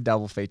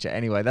double feature.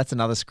 Anyway, that's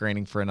another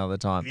screening for another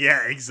time.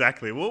 Yeah,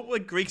 exactly. Well, we're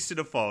Greek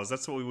cinephiles.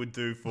 That's what we would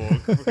do for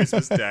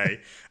Christmas Day.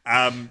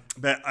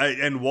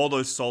 And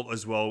Waldo Salt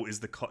as well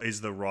is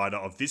the writer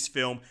of this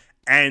film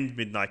and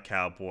Midnight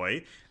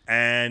Cowboy.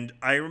 And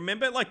I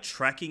remember like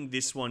tracking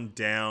this one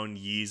down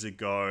years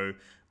ago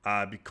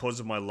because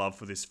of my love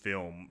for this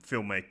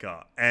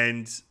filmmaker.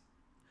 And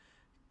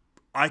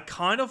I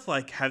kind of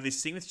like have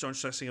this thing with John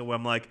Schlesinger where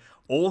I'm like,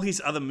 all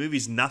his other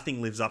movies,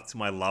 nothing lives up to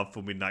my love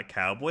for Midnight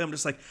Cowboy. I'm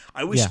just like,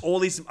 I wish all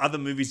these other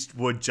movies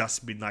were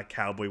just Midnight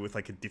Cowboy with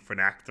like a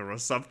different actor or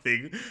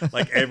something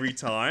like every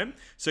time.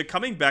 So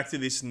coming back to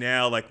this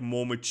now, like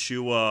more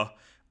mature,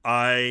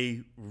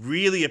 I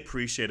really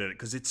appreciate it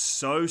because it's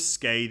so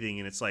scathing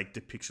in its like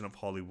depiction of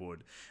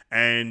Hollywood.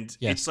 And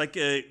it's like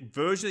a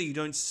version that you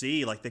don't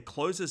see. Like the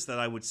closest that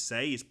I would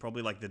say is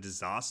probably like The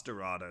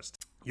Disaster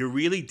Artist. You're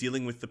really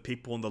dealing with the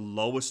people on the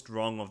lowest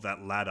rung of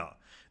that ladder.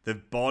 The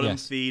bottom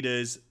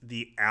feeders,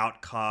 the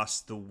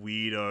outcasts, the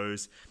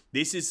weirdos.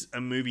 This is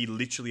a movie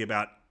literally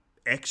about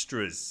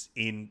extras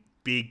in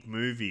big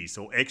movies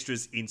or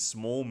extras in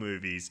small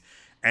movies.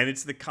 And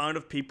it's the kind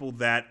of people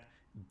that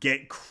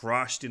get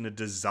crushed in a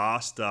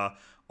disaster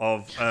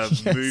of a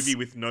movie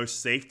with no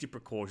safety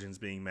precautions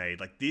being made.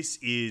 Like, this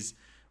is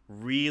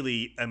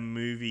really a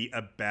movie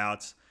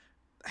about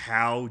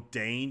how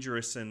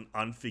dangerous and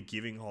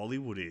unforgiving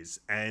Hollywood is.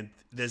 And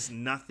there's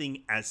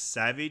nothing as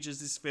savage as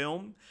this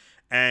film.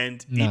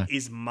 And it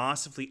is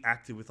massively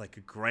acted with like a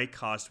great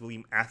cast.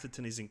 William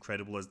Atherton is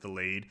incredible as the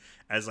lead,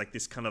 as like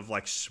this kind of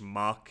like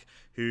schmuck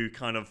who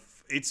kind of,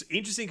 it's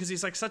interesting because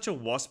he's like such a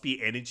waspy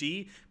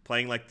energy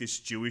playing like this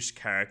Jewish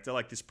character,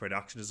 like this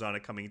production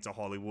designer coming into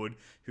Hollywood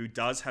who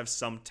does have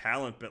some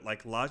talent, but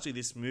like largely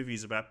this movie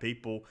is about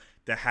people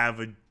that have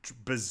a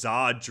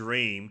bizarre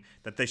dream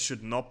that they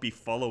should not be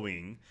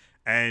following.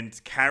 And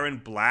Karen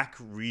Black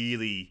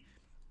really...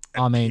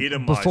 I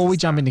mean, before we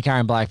jump into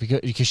Karen Black,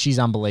 because she's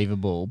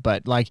unbelievable,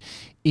 but like,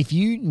 if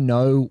you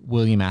know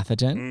William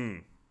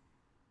Atherton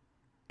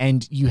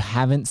and you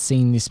haven't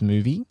seen this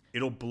movie,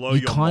 it'll blow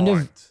your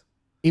mind.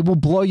 It will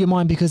blow your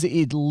mind because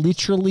it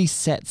literally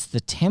sets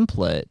the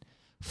template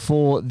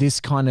for this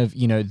kind of,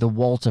 you know, the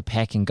Walter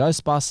Peck in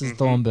Ghostbusters,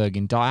 Thornburg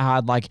in Die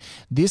Hard, like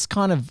this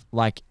kind of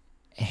like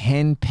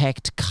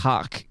henpecked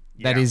cuck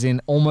that is in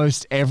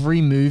almost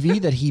every movie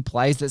that he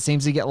plays, that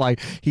seems to get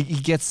like he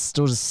gets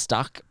sort of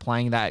stuck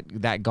playing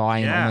that guy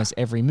in almost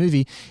every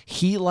movie.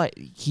 He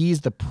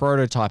is the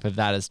prototype of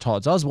that as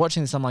Todd. So I was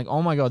watching this, I'm like,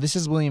 oh my God, this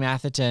is William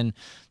Atherton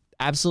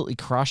absolutely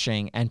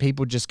crushing, and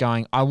people just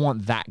going, I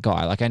want that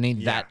guy. Like, I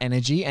need that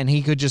energy. And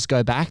he could just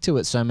go back to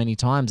it so many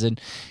times.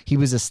 And he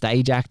was a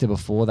stage actor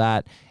before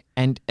that.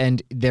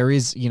 And there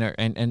is, you know,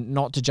 and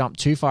not to jump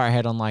too far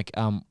ahead on like,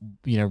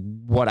 you know,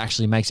 what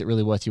actually makes it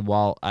really worth your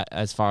while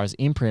as far as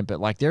Imprint,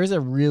 but like there is a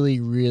really,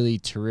 really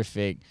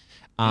terrific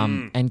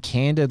and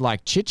candid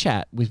like chit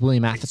chat with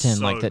William Atherton,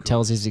 so like that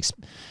tells his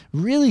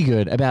really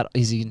good about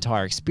his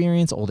entire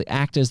experience, all the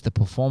actors, the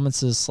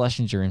performances,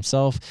 Schlesinger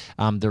himself,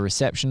 the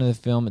reception of the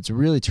film. It's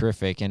really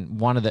terrific, and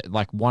one of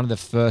the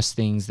first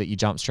things that you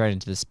jump straight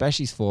into the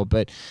specials for.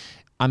 But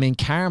I mean,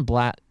 Karen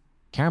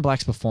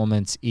Black's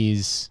performance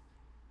is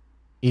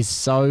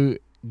so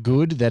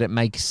good that it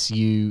makes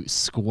you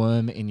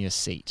squirm in your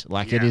seat.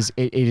 Like it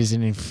is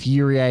an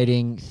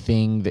infuriating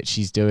thing that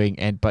she's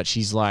doing, but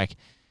she's like,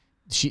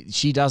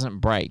 she doesn't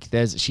break.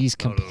 She's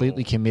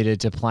completely committed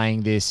to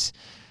playing this.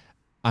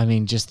 I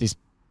mean, just this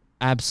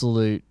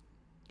absolute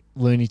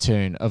Looney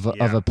Tune of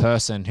a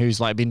person who's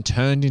like been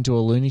turned into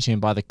a Looney Tune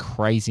by the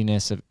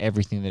craziness of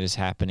everything that is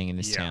happening in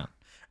this town.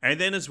 And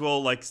then as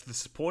well, like the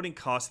supporting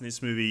cast in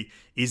this movie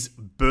is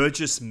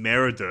Burgess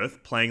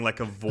Meredith playing like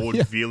a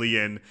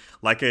vaudevillian,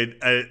 like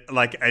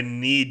a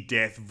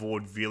near-death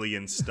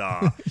vaudevillian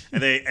star.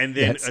 And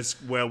then as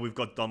well, we've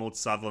got Donald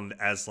Sutherland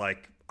as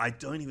like, I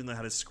don't even know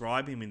how to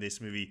describe him in this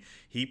movie.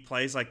 He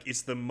plays like,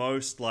 it's the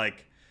most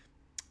like,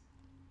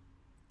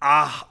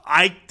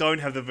 I don't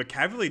have the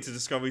vocabulary to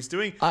describe what he's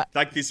doing.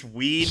 Like this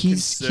weird,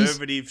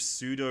 conservative,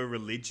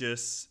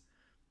 pseudo-religious...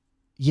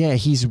 Yeah,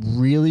 he's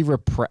really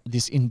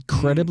this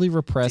incredibly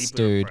repressed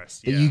dude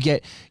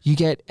that you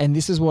get, and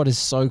this is what is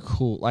so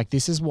cool. Like,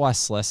 this is why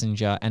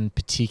Schlesinger and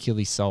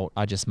particularly Salt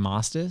are just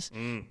masters,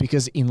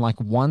 because in like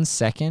 1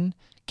 second,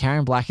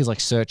 Karen Black is like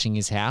searching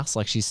his house,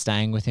 like she's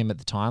staying with him at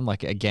the time.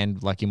 Like again,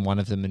 like in one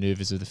of the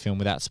maneuvers of the film,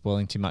 without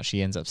spoiling too much,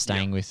 she ends up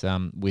staying with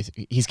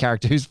his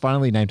character, who's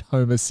finally named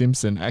Homer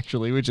Simpson,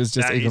 actually, which is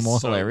just even more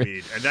hilarious.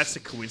 Weird. And that's a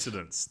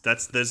coincidence.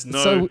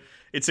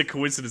 It's a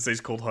coincidence that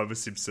he's called Homer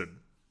Simpson.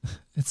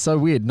 It's so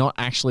weird. Not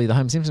actually the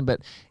Homer Simpson,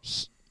 but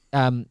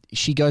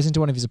she goes into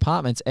one of his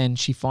apartments and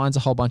she finds a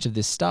whole bunch of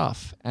this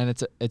stuff, and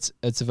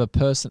it's of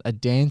a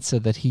dancer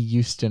that he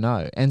used to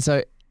know, and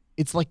so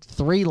it's like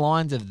 3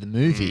 lines of the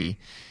movie,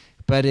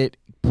 but it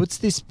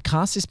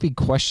casts this big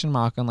question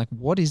mark on like,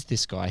 what is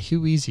this guy?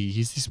 Who is he?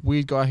 He's this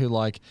weird guy who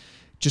like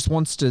just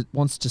wants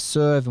to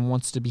serve and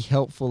wants to be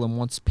helpful and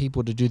wants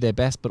people to do their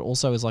best, but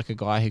also is like a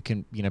guy who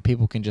can, you know,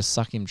 people can just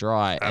suck him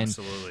dry.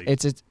 Absolutely.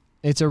 And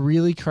it's a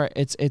really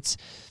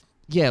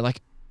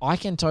like I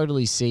can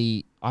totally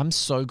see. I'm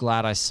so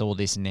glad I saw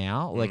this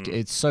now. Like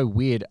it's so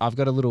weird. I've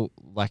got a little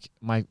like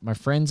my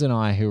friends and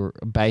I who are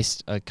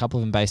based, a couple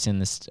of them based in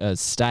the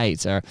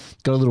States, got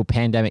a little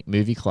pandemic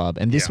movie club.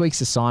 And this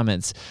week's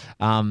assignments,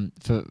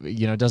 for,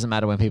 you know, it doesn't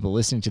matter when people are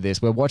listening to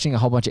this, we're watching a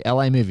whole bunch of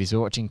LA movies.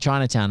 We're watching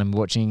Chinatown and we're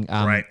watching.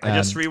 Right. I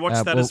just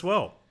rewatched that as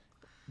well.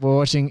 We're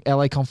watching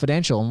LA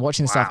Confidential and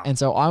watching stuff. And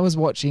so I was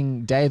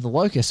watching Day of the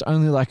Locust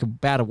only like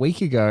about a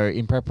week ago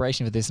in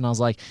preparation for this. And I was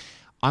like,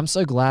 I'm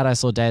so glad I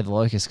saw Day of the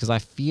Locust, because I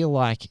feel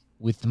like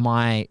with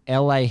my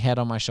LA head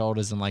on my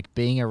shoulders and like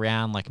being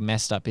around like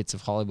messed up bits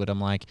of Hollywood, I'm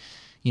like,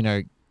 you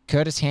know,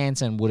 Curtis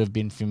Hanson would have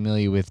been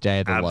familiar with Day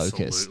of the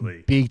Locust.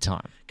 Big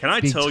time. Can I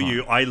tell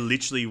you, I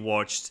literally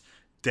watched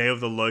Day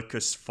of the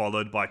Locust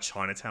followed by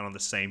Chinatown on the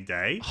same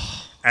day.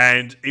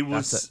 And it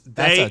was...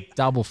 That's a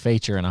double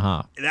feature and a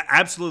half.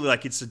 Absolutely.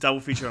 Like, it's a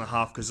double feature and a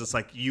half, because it's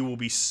like you will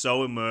be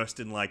so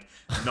immersed in like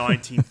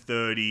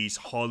 1930s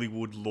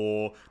Hollywood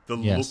lore, the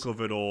look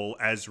of it all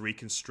as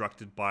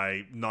reconstructed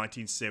by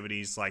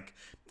 1970s like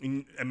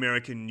in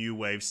American New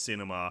Wave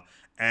cinema.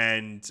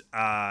 and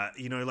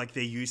like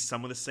they use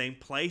some of the same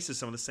places,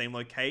 some of the same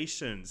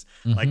locations,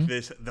 Mm-hmm. like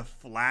the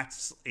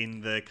flats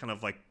in the kind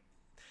of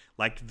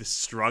like the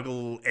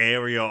struggle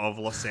area of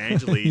Los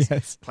Angeles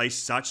Yes. play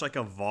such like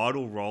a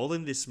vital role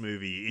in this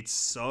movie. It's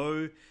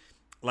so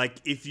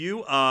like, if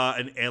you are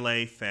an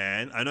LA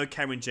fan, I know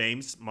Cameron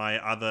James, my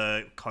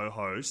other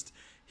co-host,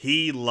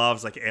 he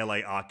loves like LA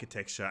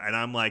architecture, and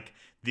I'm like,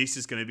 this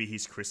is going to be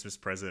his Christmas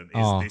present.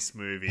 Is this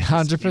movie?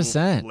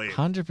 100%,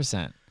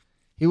 100%.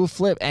 He will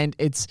flip, and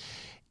it's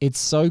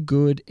so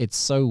good. It's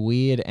so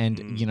weird,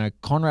 and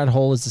Conrad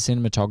Hall is the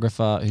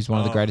cinematographer, who's one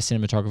of the greatest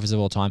cinematographers of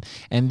all time.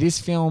 And this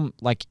film,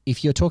 like,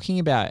 if you're talking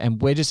about,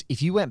 and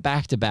if you went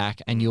back to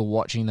back and you're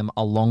watching them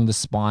along the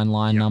spine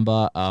line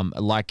number,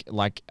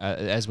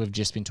 as we've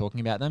just been talking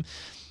about them,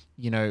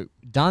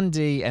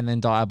 Dundee and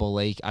then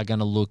Diabolique are going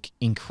to look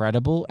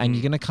incredible, and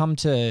you're going to come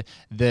to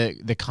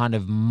the kind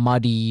of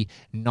muddy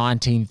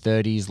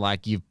 1930s,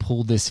 like you've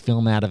pulled this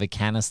film out of a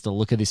canister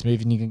look at this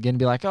movie, and you're going to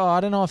be like, oh, I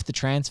don't know if the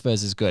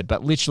transfers is good,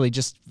 but literally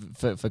just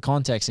for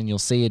context, and you'll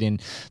see it in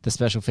the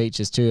special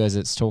features too, as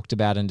it's talked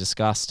about and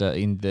discussed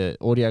in the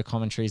audio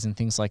commentaries and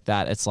things like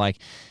that. It's like,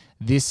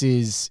 this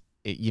was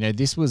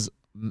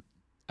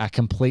a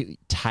complete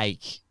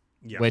take.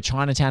 Yeah. Where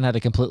Chinatown had a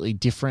completely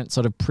different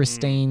sort of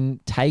pristine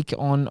take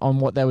on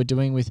what they were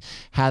doing with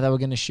how they were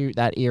going to shoot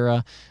that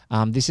era.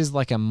 This is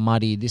like a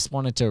muddy. This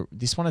wanted to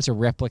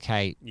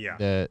replicate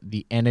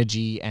the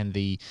energy and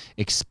the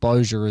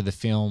exposure of the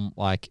film,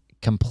 like,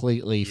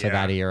 completely for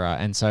that era,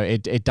 and so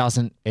it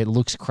doesn't. It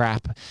looks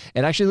crap.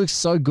 It actually looks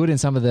so good in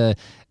some of the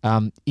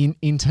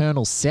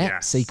internal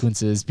set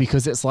sequences,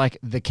 because it's like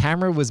the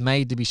camera was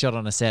made to be shot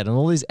on a set, and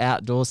all these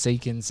outdoor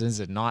sequences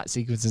and night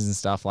sequences and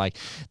stuff, like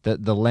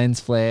the lens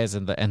flares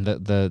and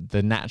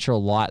the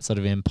natural light sort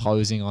of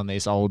imposing on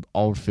this old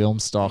film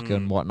stock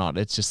and whatnot.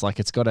 It's just like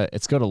it's got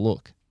to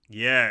look.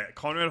 Yeah,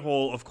 Conrad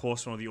Hall, of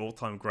course, one of the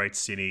all-time great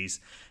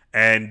cineas.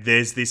 And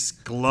there's this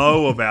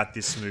glow about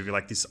this movie,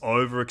 like this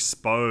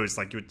overexposed,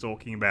 like you were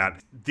talking about.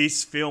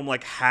 This film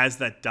like has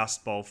that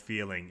Dust Bowl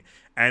feeling.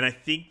 And I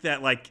think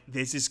that like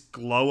there's this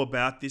glow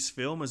about this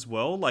film as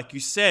well. Like you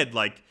said,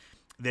 like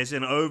there's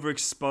an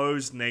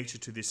overexposed nature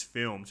to this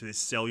film, to this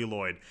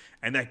celluloid.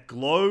 And that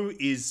glow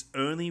is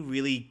only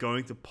really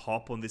going to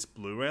pop on this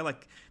Blu-ray.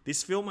 Like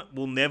this film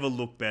will never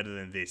look better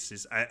than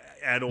this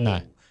at all.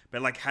 No.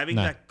 But like having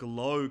that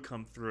glow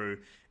come through,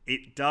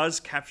 it does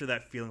capture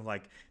that feeling,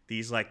 like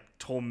these like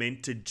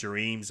tormented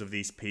dreams of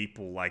these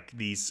people, like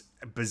these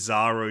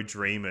bizarro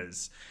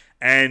dreamers.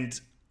 And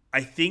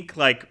I think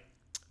like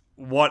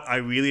what I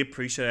really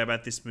appreciate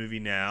about this movie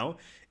now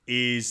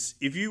is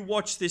if you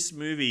watch this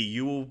movie,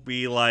 you will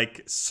be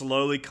like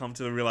slowly come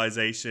to the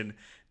realization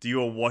that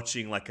you are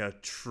watching like a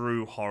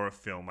true horror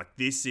film. Like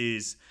this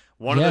is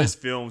one of those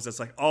films that's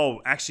like,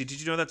 oh, actually, did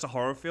you know that's a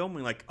horror film?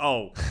 And like,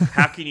 oh,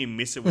 how can you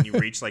miss it when you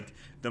reach like one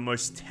of the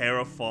most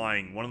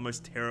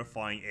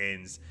terrifying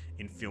ends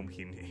in film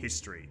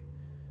history?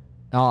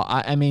 Oh,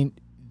 I mean,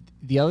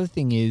 the other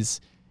thing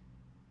is,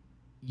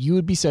 you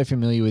would be so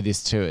familiar with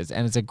this too,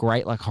 and it's a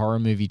great like horror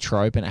movie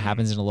trope, and it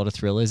happens in a lot of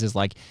thrillers, is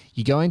like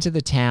you go into the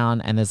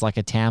town and there's like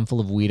a town full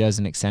of weirdos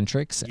and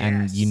eccentrics,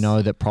 and you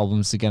know that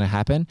problems are going to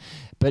happen.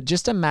 But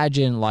just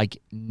imagine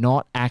like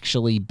not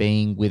actually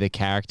being with a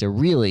character,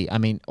 really. I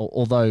mean,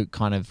 although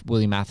kind of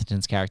William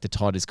Atherton's character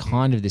Todd is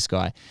kind of this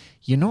guy,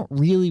 you're not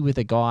really with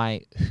a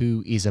guy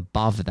who is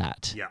above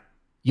that. Yeah.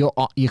 You're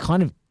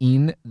kind of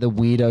in the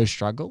weirdo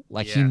struggle.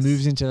 Like he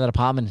moves into that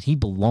apartment and he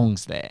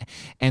belongs there.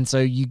 And so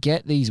you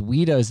get these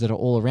weirdos that are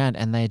all around,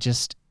 and they're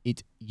just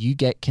you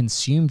get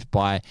consumed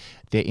by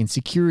their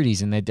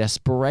insecurities and their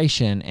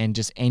desperation and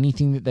just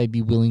anything that they'd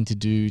be willing to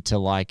do to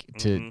like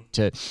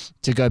to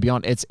go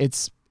beyond.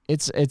 It's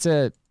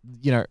a,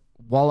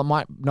 while it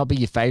might not be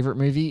your favorite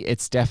movie,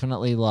 it's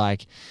definitely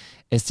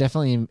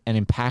an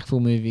impactful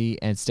movie,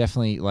 and it's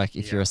definitely like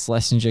if you're a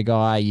Schlesinger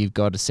guy, you've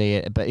got to see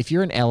it. But if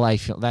you're an LA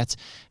film, that's,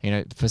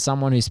 for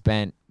someone who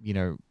spent,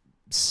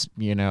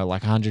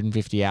 like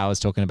 150 hours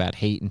talking about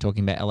Heat and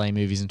talking about LA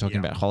movies and talking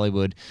about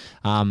Hollywood,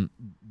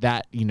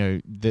 that,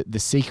 the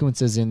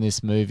sequences in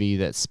this movie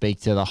that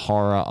speak to the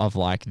horror of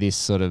like this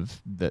sort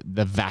of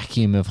the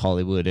vacuum of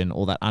Hollywood and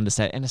all that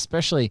understated, and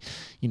especially,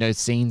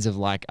 scenes of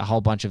like a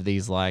whole bunch of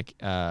these like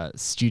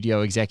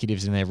studio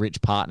executives and their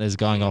rich partners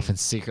going off and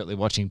secretly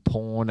watching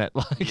porn at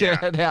like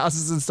at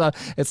houses and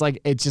stuff.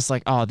 It's just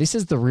like, oh, this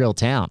is the real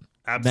town.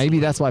 Absolutely. Maybe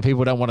that's why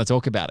people don't want to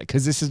talk about it,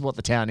 because this is what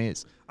the town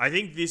is. I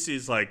think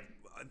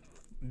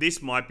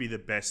this might be the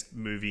best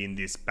movie in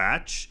this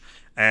batch,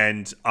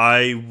 and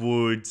I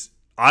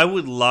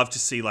would love to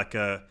see like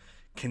a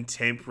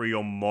contemporary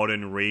or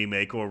modern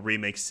remake, or a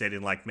remake set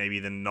in like maybe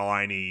the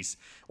 90s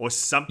or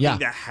something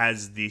that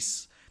has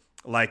this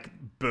like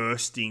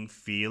bursting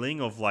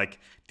feeling of like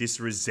this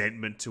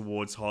resentment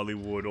towards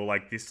Hollywood, or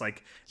like this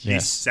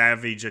this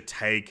savage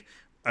take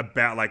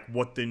about like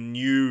what the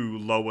new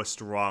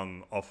lowest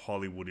rung of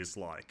Hollywood is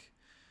like.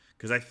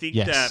 Because I think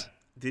that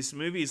this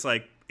movie is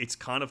like, it's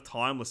kind of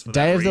timeless for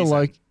that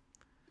reason.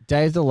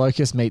 Day of the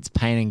Locust meets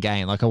Pain and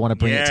Gain. Like I want to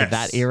bring it to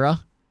that era.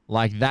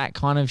 Like that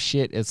kind of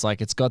shit. It's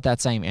like it's got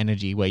that same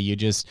energy where you're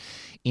just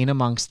in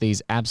amongst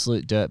these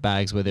absolute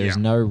dirtbags where there's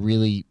no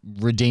really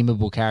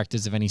redeemable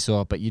characters of any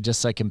sort, but you're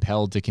just so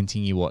compelled to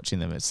continue watching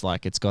them. It's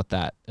like it's got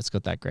that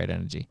great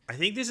energy. I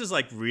think this is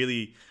like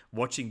really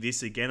watching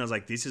this again. I was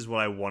like, this is what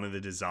I wanted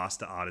the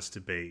Disaster Artist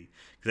to be,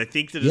 because I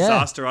think the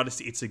Disaster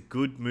Artist, it's a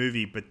good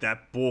movie, but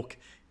that book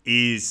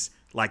is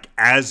like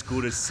as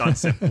good as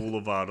Sunset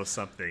Boulevard or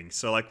something.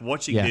 So like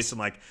watching this, I'm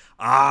like,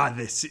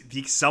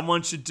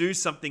 someone should do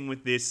something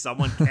with this.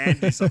 Someone can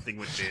do something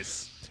with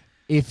this.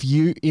 If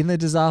you, in the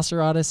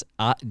Disaster Artist,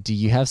 do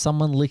you have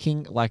someone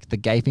licking like the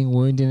gaping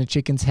wound in a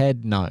chicken's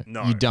head? No,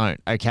 you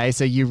don't. Okay,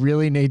 so you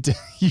really need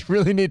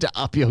to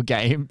up your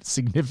game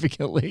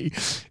significantly.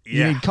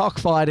 You need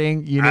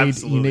cockfighting. You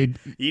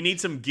need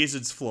some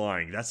gizzards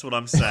flying. That's what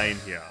I'm saying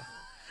here.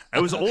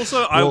 It was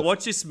also I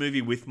watched this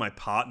movie with my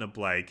partner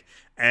Blake,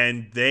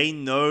 and they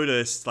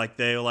noticed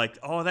they were like,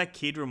 oh, that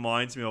kid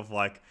reminds me of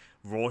like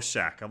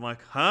Rorschach. I'm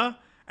like, huh?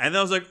 And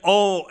I was like,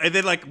 oh, and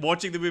then like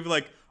watching the movie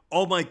like,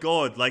 oh my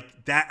God,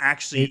 like that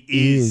actually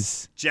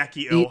is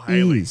Jackie Earle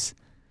Haley.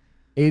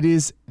 It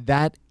is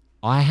that.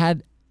 I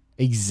had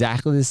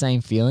exactly the same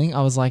feeling.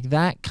 I was like,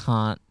 that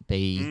can't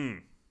be.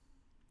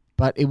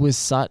 But it was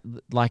such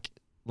like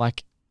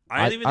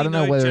I didn't even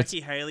know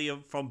Jackie Haley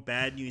from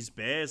Bad News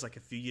Bears like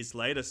a few years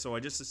later, so I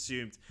just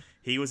assumed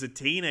he was a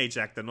teenage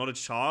actor, not a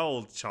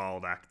child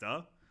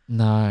actor.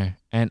 No,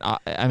 and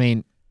I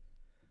mean,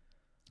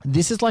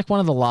 this is like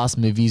one of the last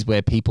movies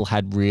where people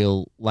had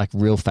real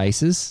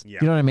faces. Yeah.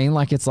 You know what I mean?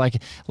 Like it's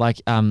like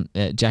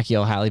Jackie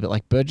Earle Haley, but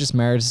like Burgess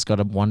Meredith's got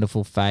a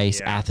wonderful face.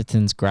 Yeah.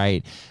 Atherton's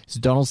great.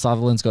 So Donald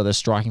Sutherland's got a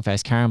striking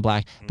face. Karen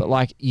Black, but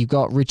like you've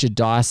got Richard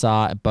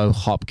Dysart, Bo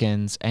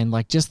Hopkins, and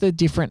like just the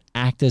different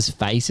actors'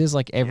 faces.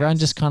 Like everyone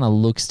just kind of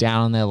looks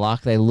down on their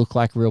luck. They look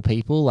like real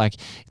people. Like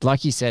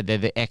you said, they're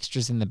the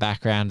extras in the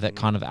background that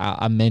kind of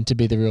are meant to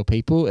be the real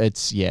people.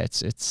 It's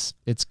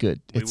good.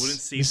 We wouldn't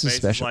see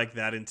faces like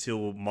that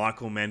until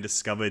Michael Mann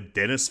discovered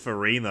Dennis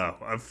Farina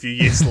a few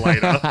years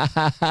later.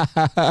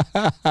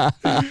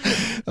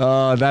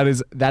 Oh, that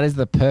is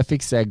the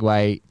perfect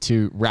segue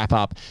to wrap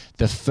up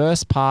the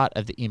first part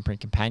of the Imprint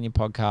Companion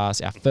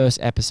podcast, our first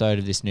episode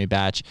of this new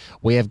batch.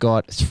 We have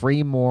got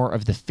 3 more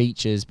of the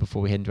features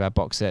before we head into our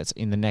box sets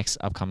in the next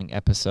upcoming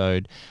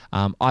episode.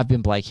 I've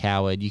been Blake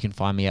Howard. You can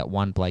find me at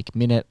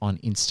OneBlakeMinute on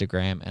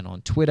Instagram and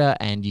on Twitter,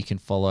 and you can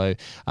follow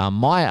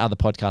my other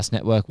podcast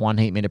network, One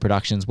Heat Minute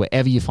Productions,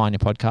 wherever you find your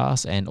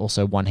podcasts, and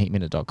also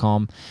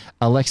OneHeatMinute.com.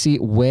 Alexi,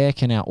 where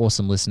can our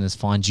awesome listeners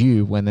find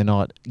you when they're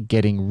not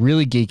getting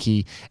really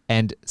geeky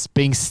and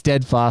being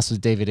steadfast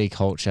with DVD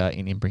culture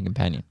in Imprint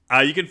Companion?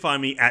 You can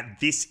find me at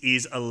This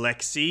Is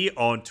Alexi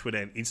on Twitter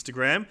and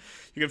Instagram.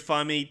 You can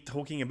find me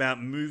talking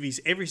about movies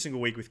every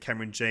single week with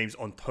Cameron James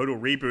on Total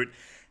Reboot.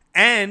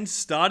 And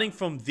starting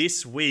from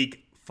this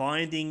week,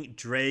 Finding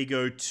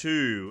Drago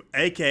 2,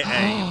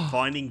 aka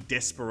Finding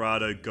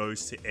Desperado,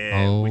 goes to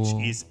air, which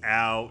is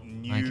our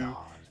new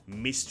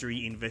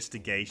mystery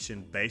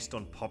investigation based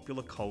on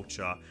popular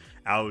culture.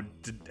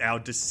 Our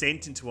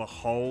descent into a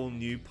whole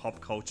new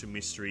pop culture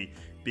mystery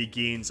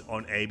begins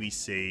on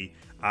ABC.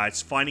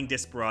 It's Finding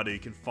Desperado. You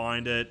can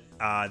find it.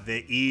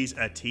 There is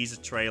a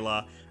teaser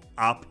trailer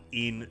up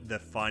in the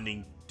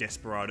Finding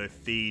Desperado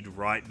feed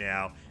right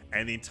now.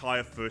 And the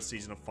entire first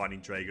season of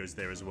Finding Drago is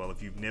there as well.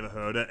 If you've never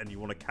heard it and you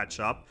want to catch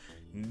up,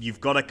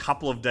 you've got a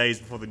couple of days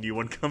before the new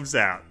one comes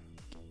out.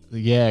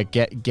 Yeah,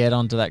 get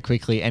onto that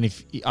quickly. And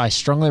if I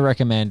strongly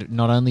recommend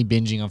not only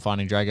binging on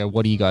Finding Drago,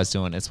 what are you guys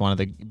doing? It's one of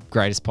the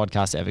greatest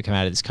podcasts to ever come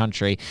out of this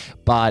country.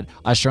 But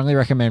I strongly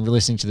recommend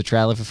listening to the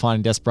trailer for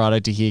Finding Desperado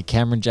to hear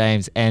Cameron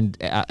James and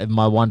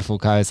my wonderful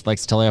co-host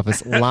Lex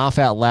Teleopoulos laugh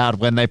out loud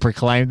when they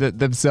proclaim that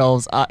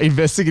themselves are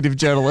investigative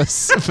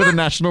journalists for the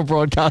national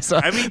broadcaster.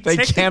 I mean, they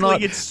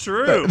technically it's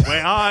true.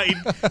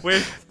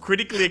 We're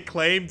critically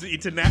acclaimed,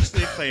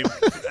 internationally acclaimed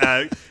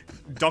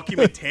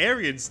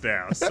documentarians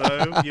now, so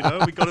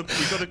we got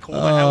to call it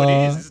how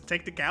it is. It's a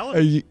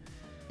technicality.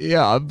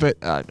 Yeah, but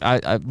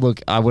I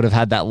would have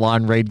had that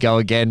line read go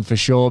again for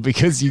sure,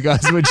 because you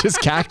guys were just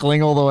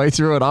cackling all the way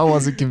through it. I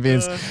wasn't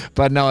convinced,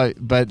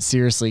 but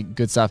seriously,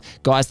 good stuff,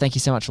 guys. Thank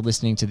you so much for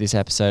listening to this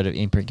episode of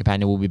Imprint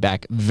Companion. We'll be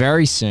back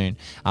very soon,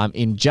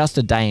 in just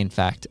a day, in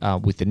fact,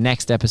 with the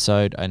next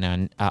episode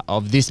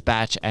of this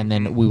batch, and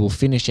then we will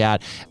finish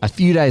out a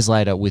few days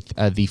later with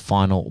the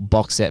final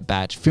box set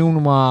batch.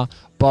 Film Noir,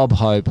 Bob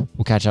Hope.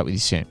 We'll catch up with you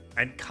soon.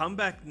 And come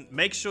back,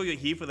 make sure you're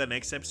here for the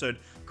next episode,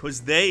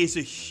 because there is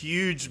a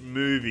huge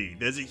movie.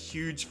 There's a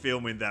huge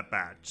film in that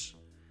batch.